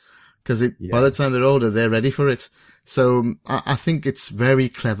youth, because by the time they're older, they're ready for it. So I think it's very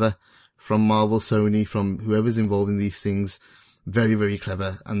clever from Marvel, Sony, from whoever's involved in these things. Very, very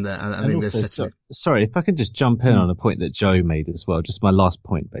clever. And I think they're setting it. Sorry, if I can just jump in on a point that Joe made as well. Just my last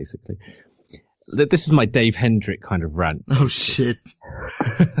point, basically. This is my Dave Hendrick kind of rant. Oh, shit.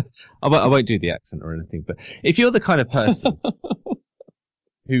 I won't do the accent or anything, but if you're the kind of person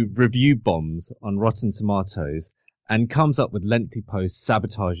who review bombs on Rotten Tomatoes and comes up with lengthy posts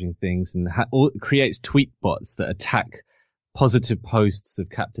sabotaging things and creates tweet bots that attack positive posts of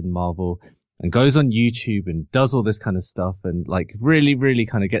Captain Marvel and goes on YouTube and does all this kind of stuff and like really, really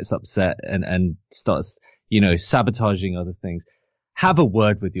kind of gets upset and starts, you know, sabotaging other things. Have a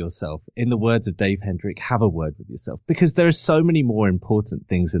word with yourself. In the words of Dave Hendrick, have a word with yourself, because there are so many more important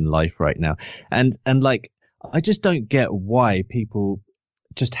things in life right now. And like, I just don't get why people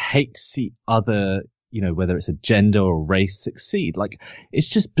just hate to see other, you know, whether it's a gender or race succeed. Like, it's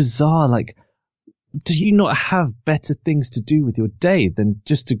just bizarre. Like, do you not have better things to do with your day than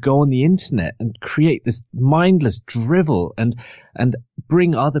just to go on the internet and create this mindless drivel and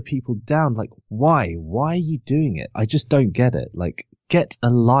bring other people down? Like, why? Why are you doing it? I just don't get it. Like, get a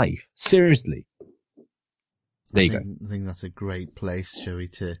life. Seriously. There you go. I think that's a great place, Joey,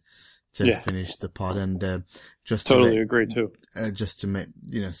 to finish the pod. And just totally agree too. Just to make,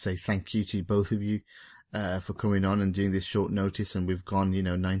 you know, say thank you to both of you for coming on and doing this short notice. And we've gone,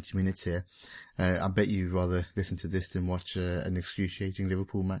 90 minutes here. I bet you'd rather listen to this than watch an excruciating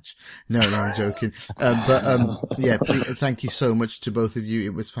Liverpool match. No, I'm joking. Please, thank you so much to both of you.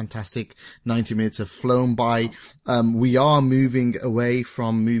 It was fantastic. 90 minutes have flown by. We are moving away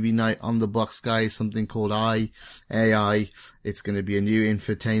from movie night on the box, guys. Something called AI. It's going to be a new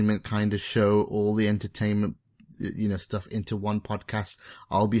infotainment kind of show. All the entertainment, stuff into one podcast.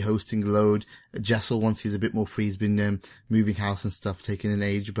 I'll be hosting load. Jessel, once he's a bit more free, he's been moving house and stuff, taking an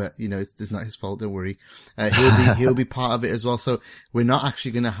age, but it's not his fault. Don't worry. He'll be part of it as well. So we're not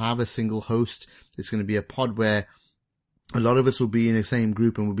actually going to have a single host. It's going to be a pod where a lot of us will be in the same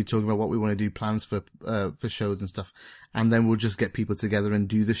group and we'll be talking about what we want to do, plans for shows and stuff. And then we'll just get people together and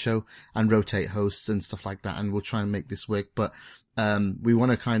do the show and rotate hosts and stuff like that. And we'll try and make this work. But, we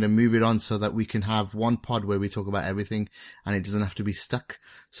want to kind of move it on so that we can have one pod where we talk about everything and it doesn't have to be stuck.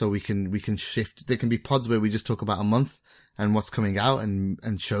 So we can shift. There can be pods where we just talk about a month and what's coming out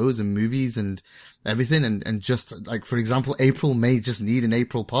and shows and movies and everything. And just like, for example, April may just need an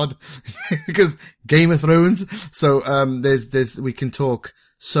April pod because Game of Thrones. So, we can talk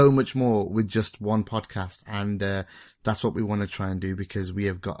so much more with just one podcast. And, that's what we want to try and do because we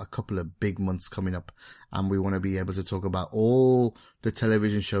have got a couple of big months coming up and we want to be able to talk about all the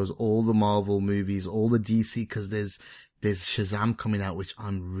television shows, all the Marvel movies, all the DC, because there's Shazam coming out, which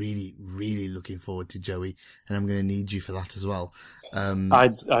I'm really, really looking forward to, Joey, and I'm going to need you for that as well. I'm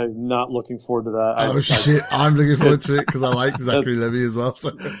not looking forward to that. Shit, I'm looking forward to it because I like Zachary Levi as well.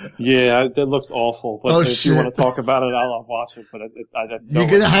 So. Yeah, that looks awful. But if you want to talk about it, I'll watch it. But you're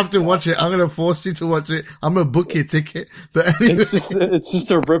going to have to watch it. I'm going to force you to watch it. I'm going to book your ticket. But anyway. It's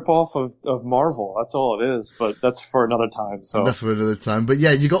just a rip-off of Marvel. That's all it is. But that's for another time. So that's for another time. But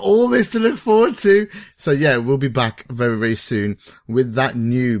yeah, you got all this to look forward to. So yeah, we'll be back very, very soon with that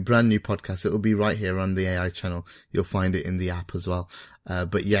brand new podcast. It will be right here on the AI channel. You'll find it in the app as well.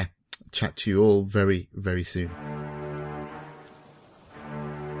 But yeah, chat to you all very, very soon.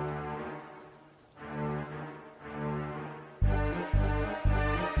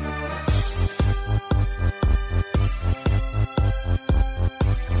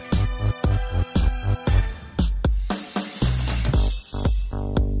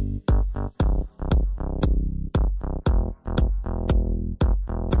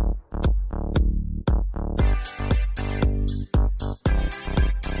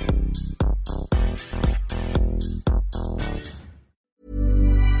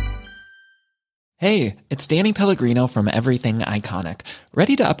 Hey, it's Danny Pellegrino from Everything Iconic.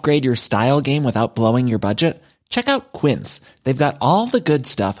 Ready to upgrade your style game without blowing your budget? Check out Quince. They've got all the good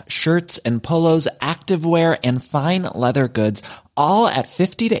stuff, shirts and polos, activewear, and fine leather goods, all at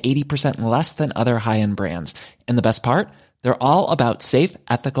 50 to 80% less than other high-end brands. And the best part? They're all about safe,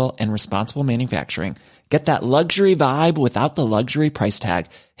 ethical, and responsible manufacturing. Get that luxury vibe without the luxury price tag.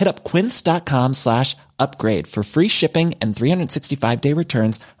 Hit up quince.com/upgrade for free shipping and 365-day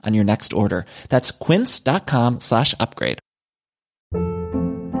returns on your next order. That's quince.com/upgrade.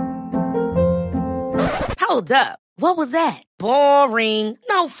 Hold up. What was that? Boring.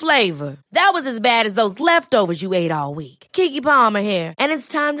 No flavor. That was as bad as those leftovers you ate all week. Keke Palmer here. And it's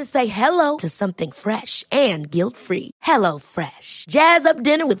time to say hello to something fresh and guilt-free. Hello Fresh. Jazz up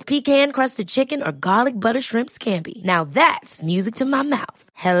dinner with pecan-crusted chicken or garlic butter shrimp scampi. Now that's music to my mouth.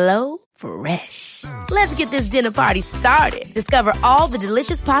 Hello Fresh. Let's get this dinner party started. Discover all the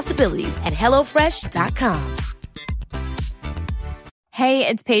delicious possibilities at HelloFresh.com. Hey,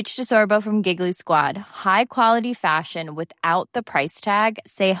 it's Paige DeSorbo from Giggly Squad. High quality fashion without the price tag.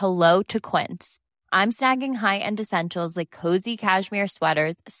 Say hello to Quince. I'm snagging high-end essentials like cozy cashmere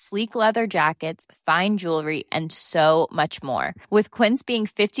sweaters, sleek leather jackets, fine jewelry, and so much more. With Quince being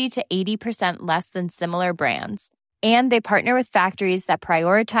 50 to 80% less than similar brands. And they partner with factories that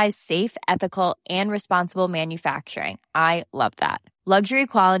prioritize safe, ethical, and responsible manufacturing. I love that. Luxury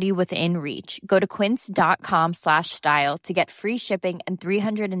quality within reach. Go to quince.com/style to get free shipping and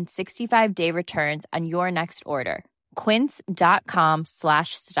 365-day returns on your next order.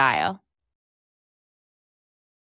 Quince.com/style.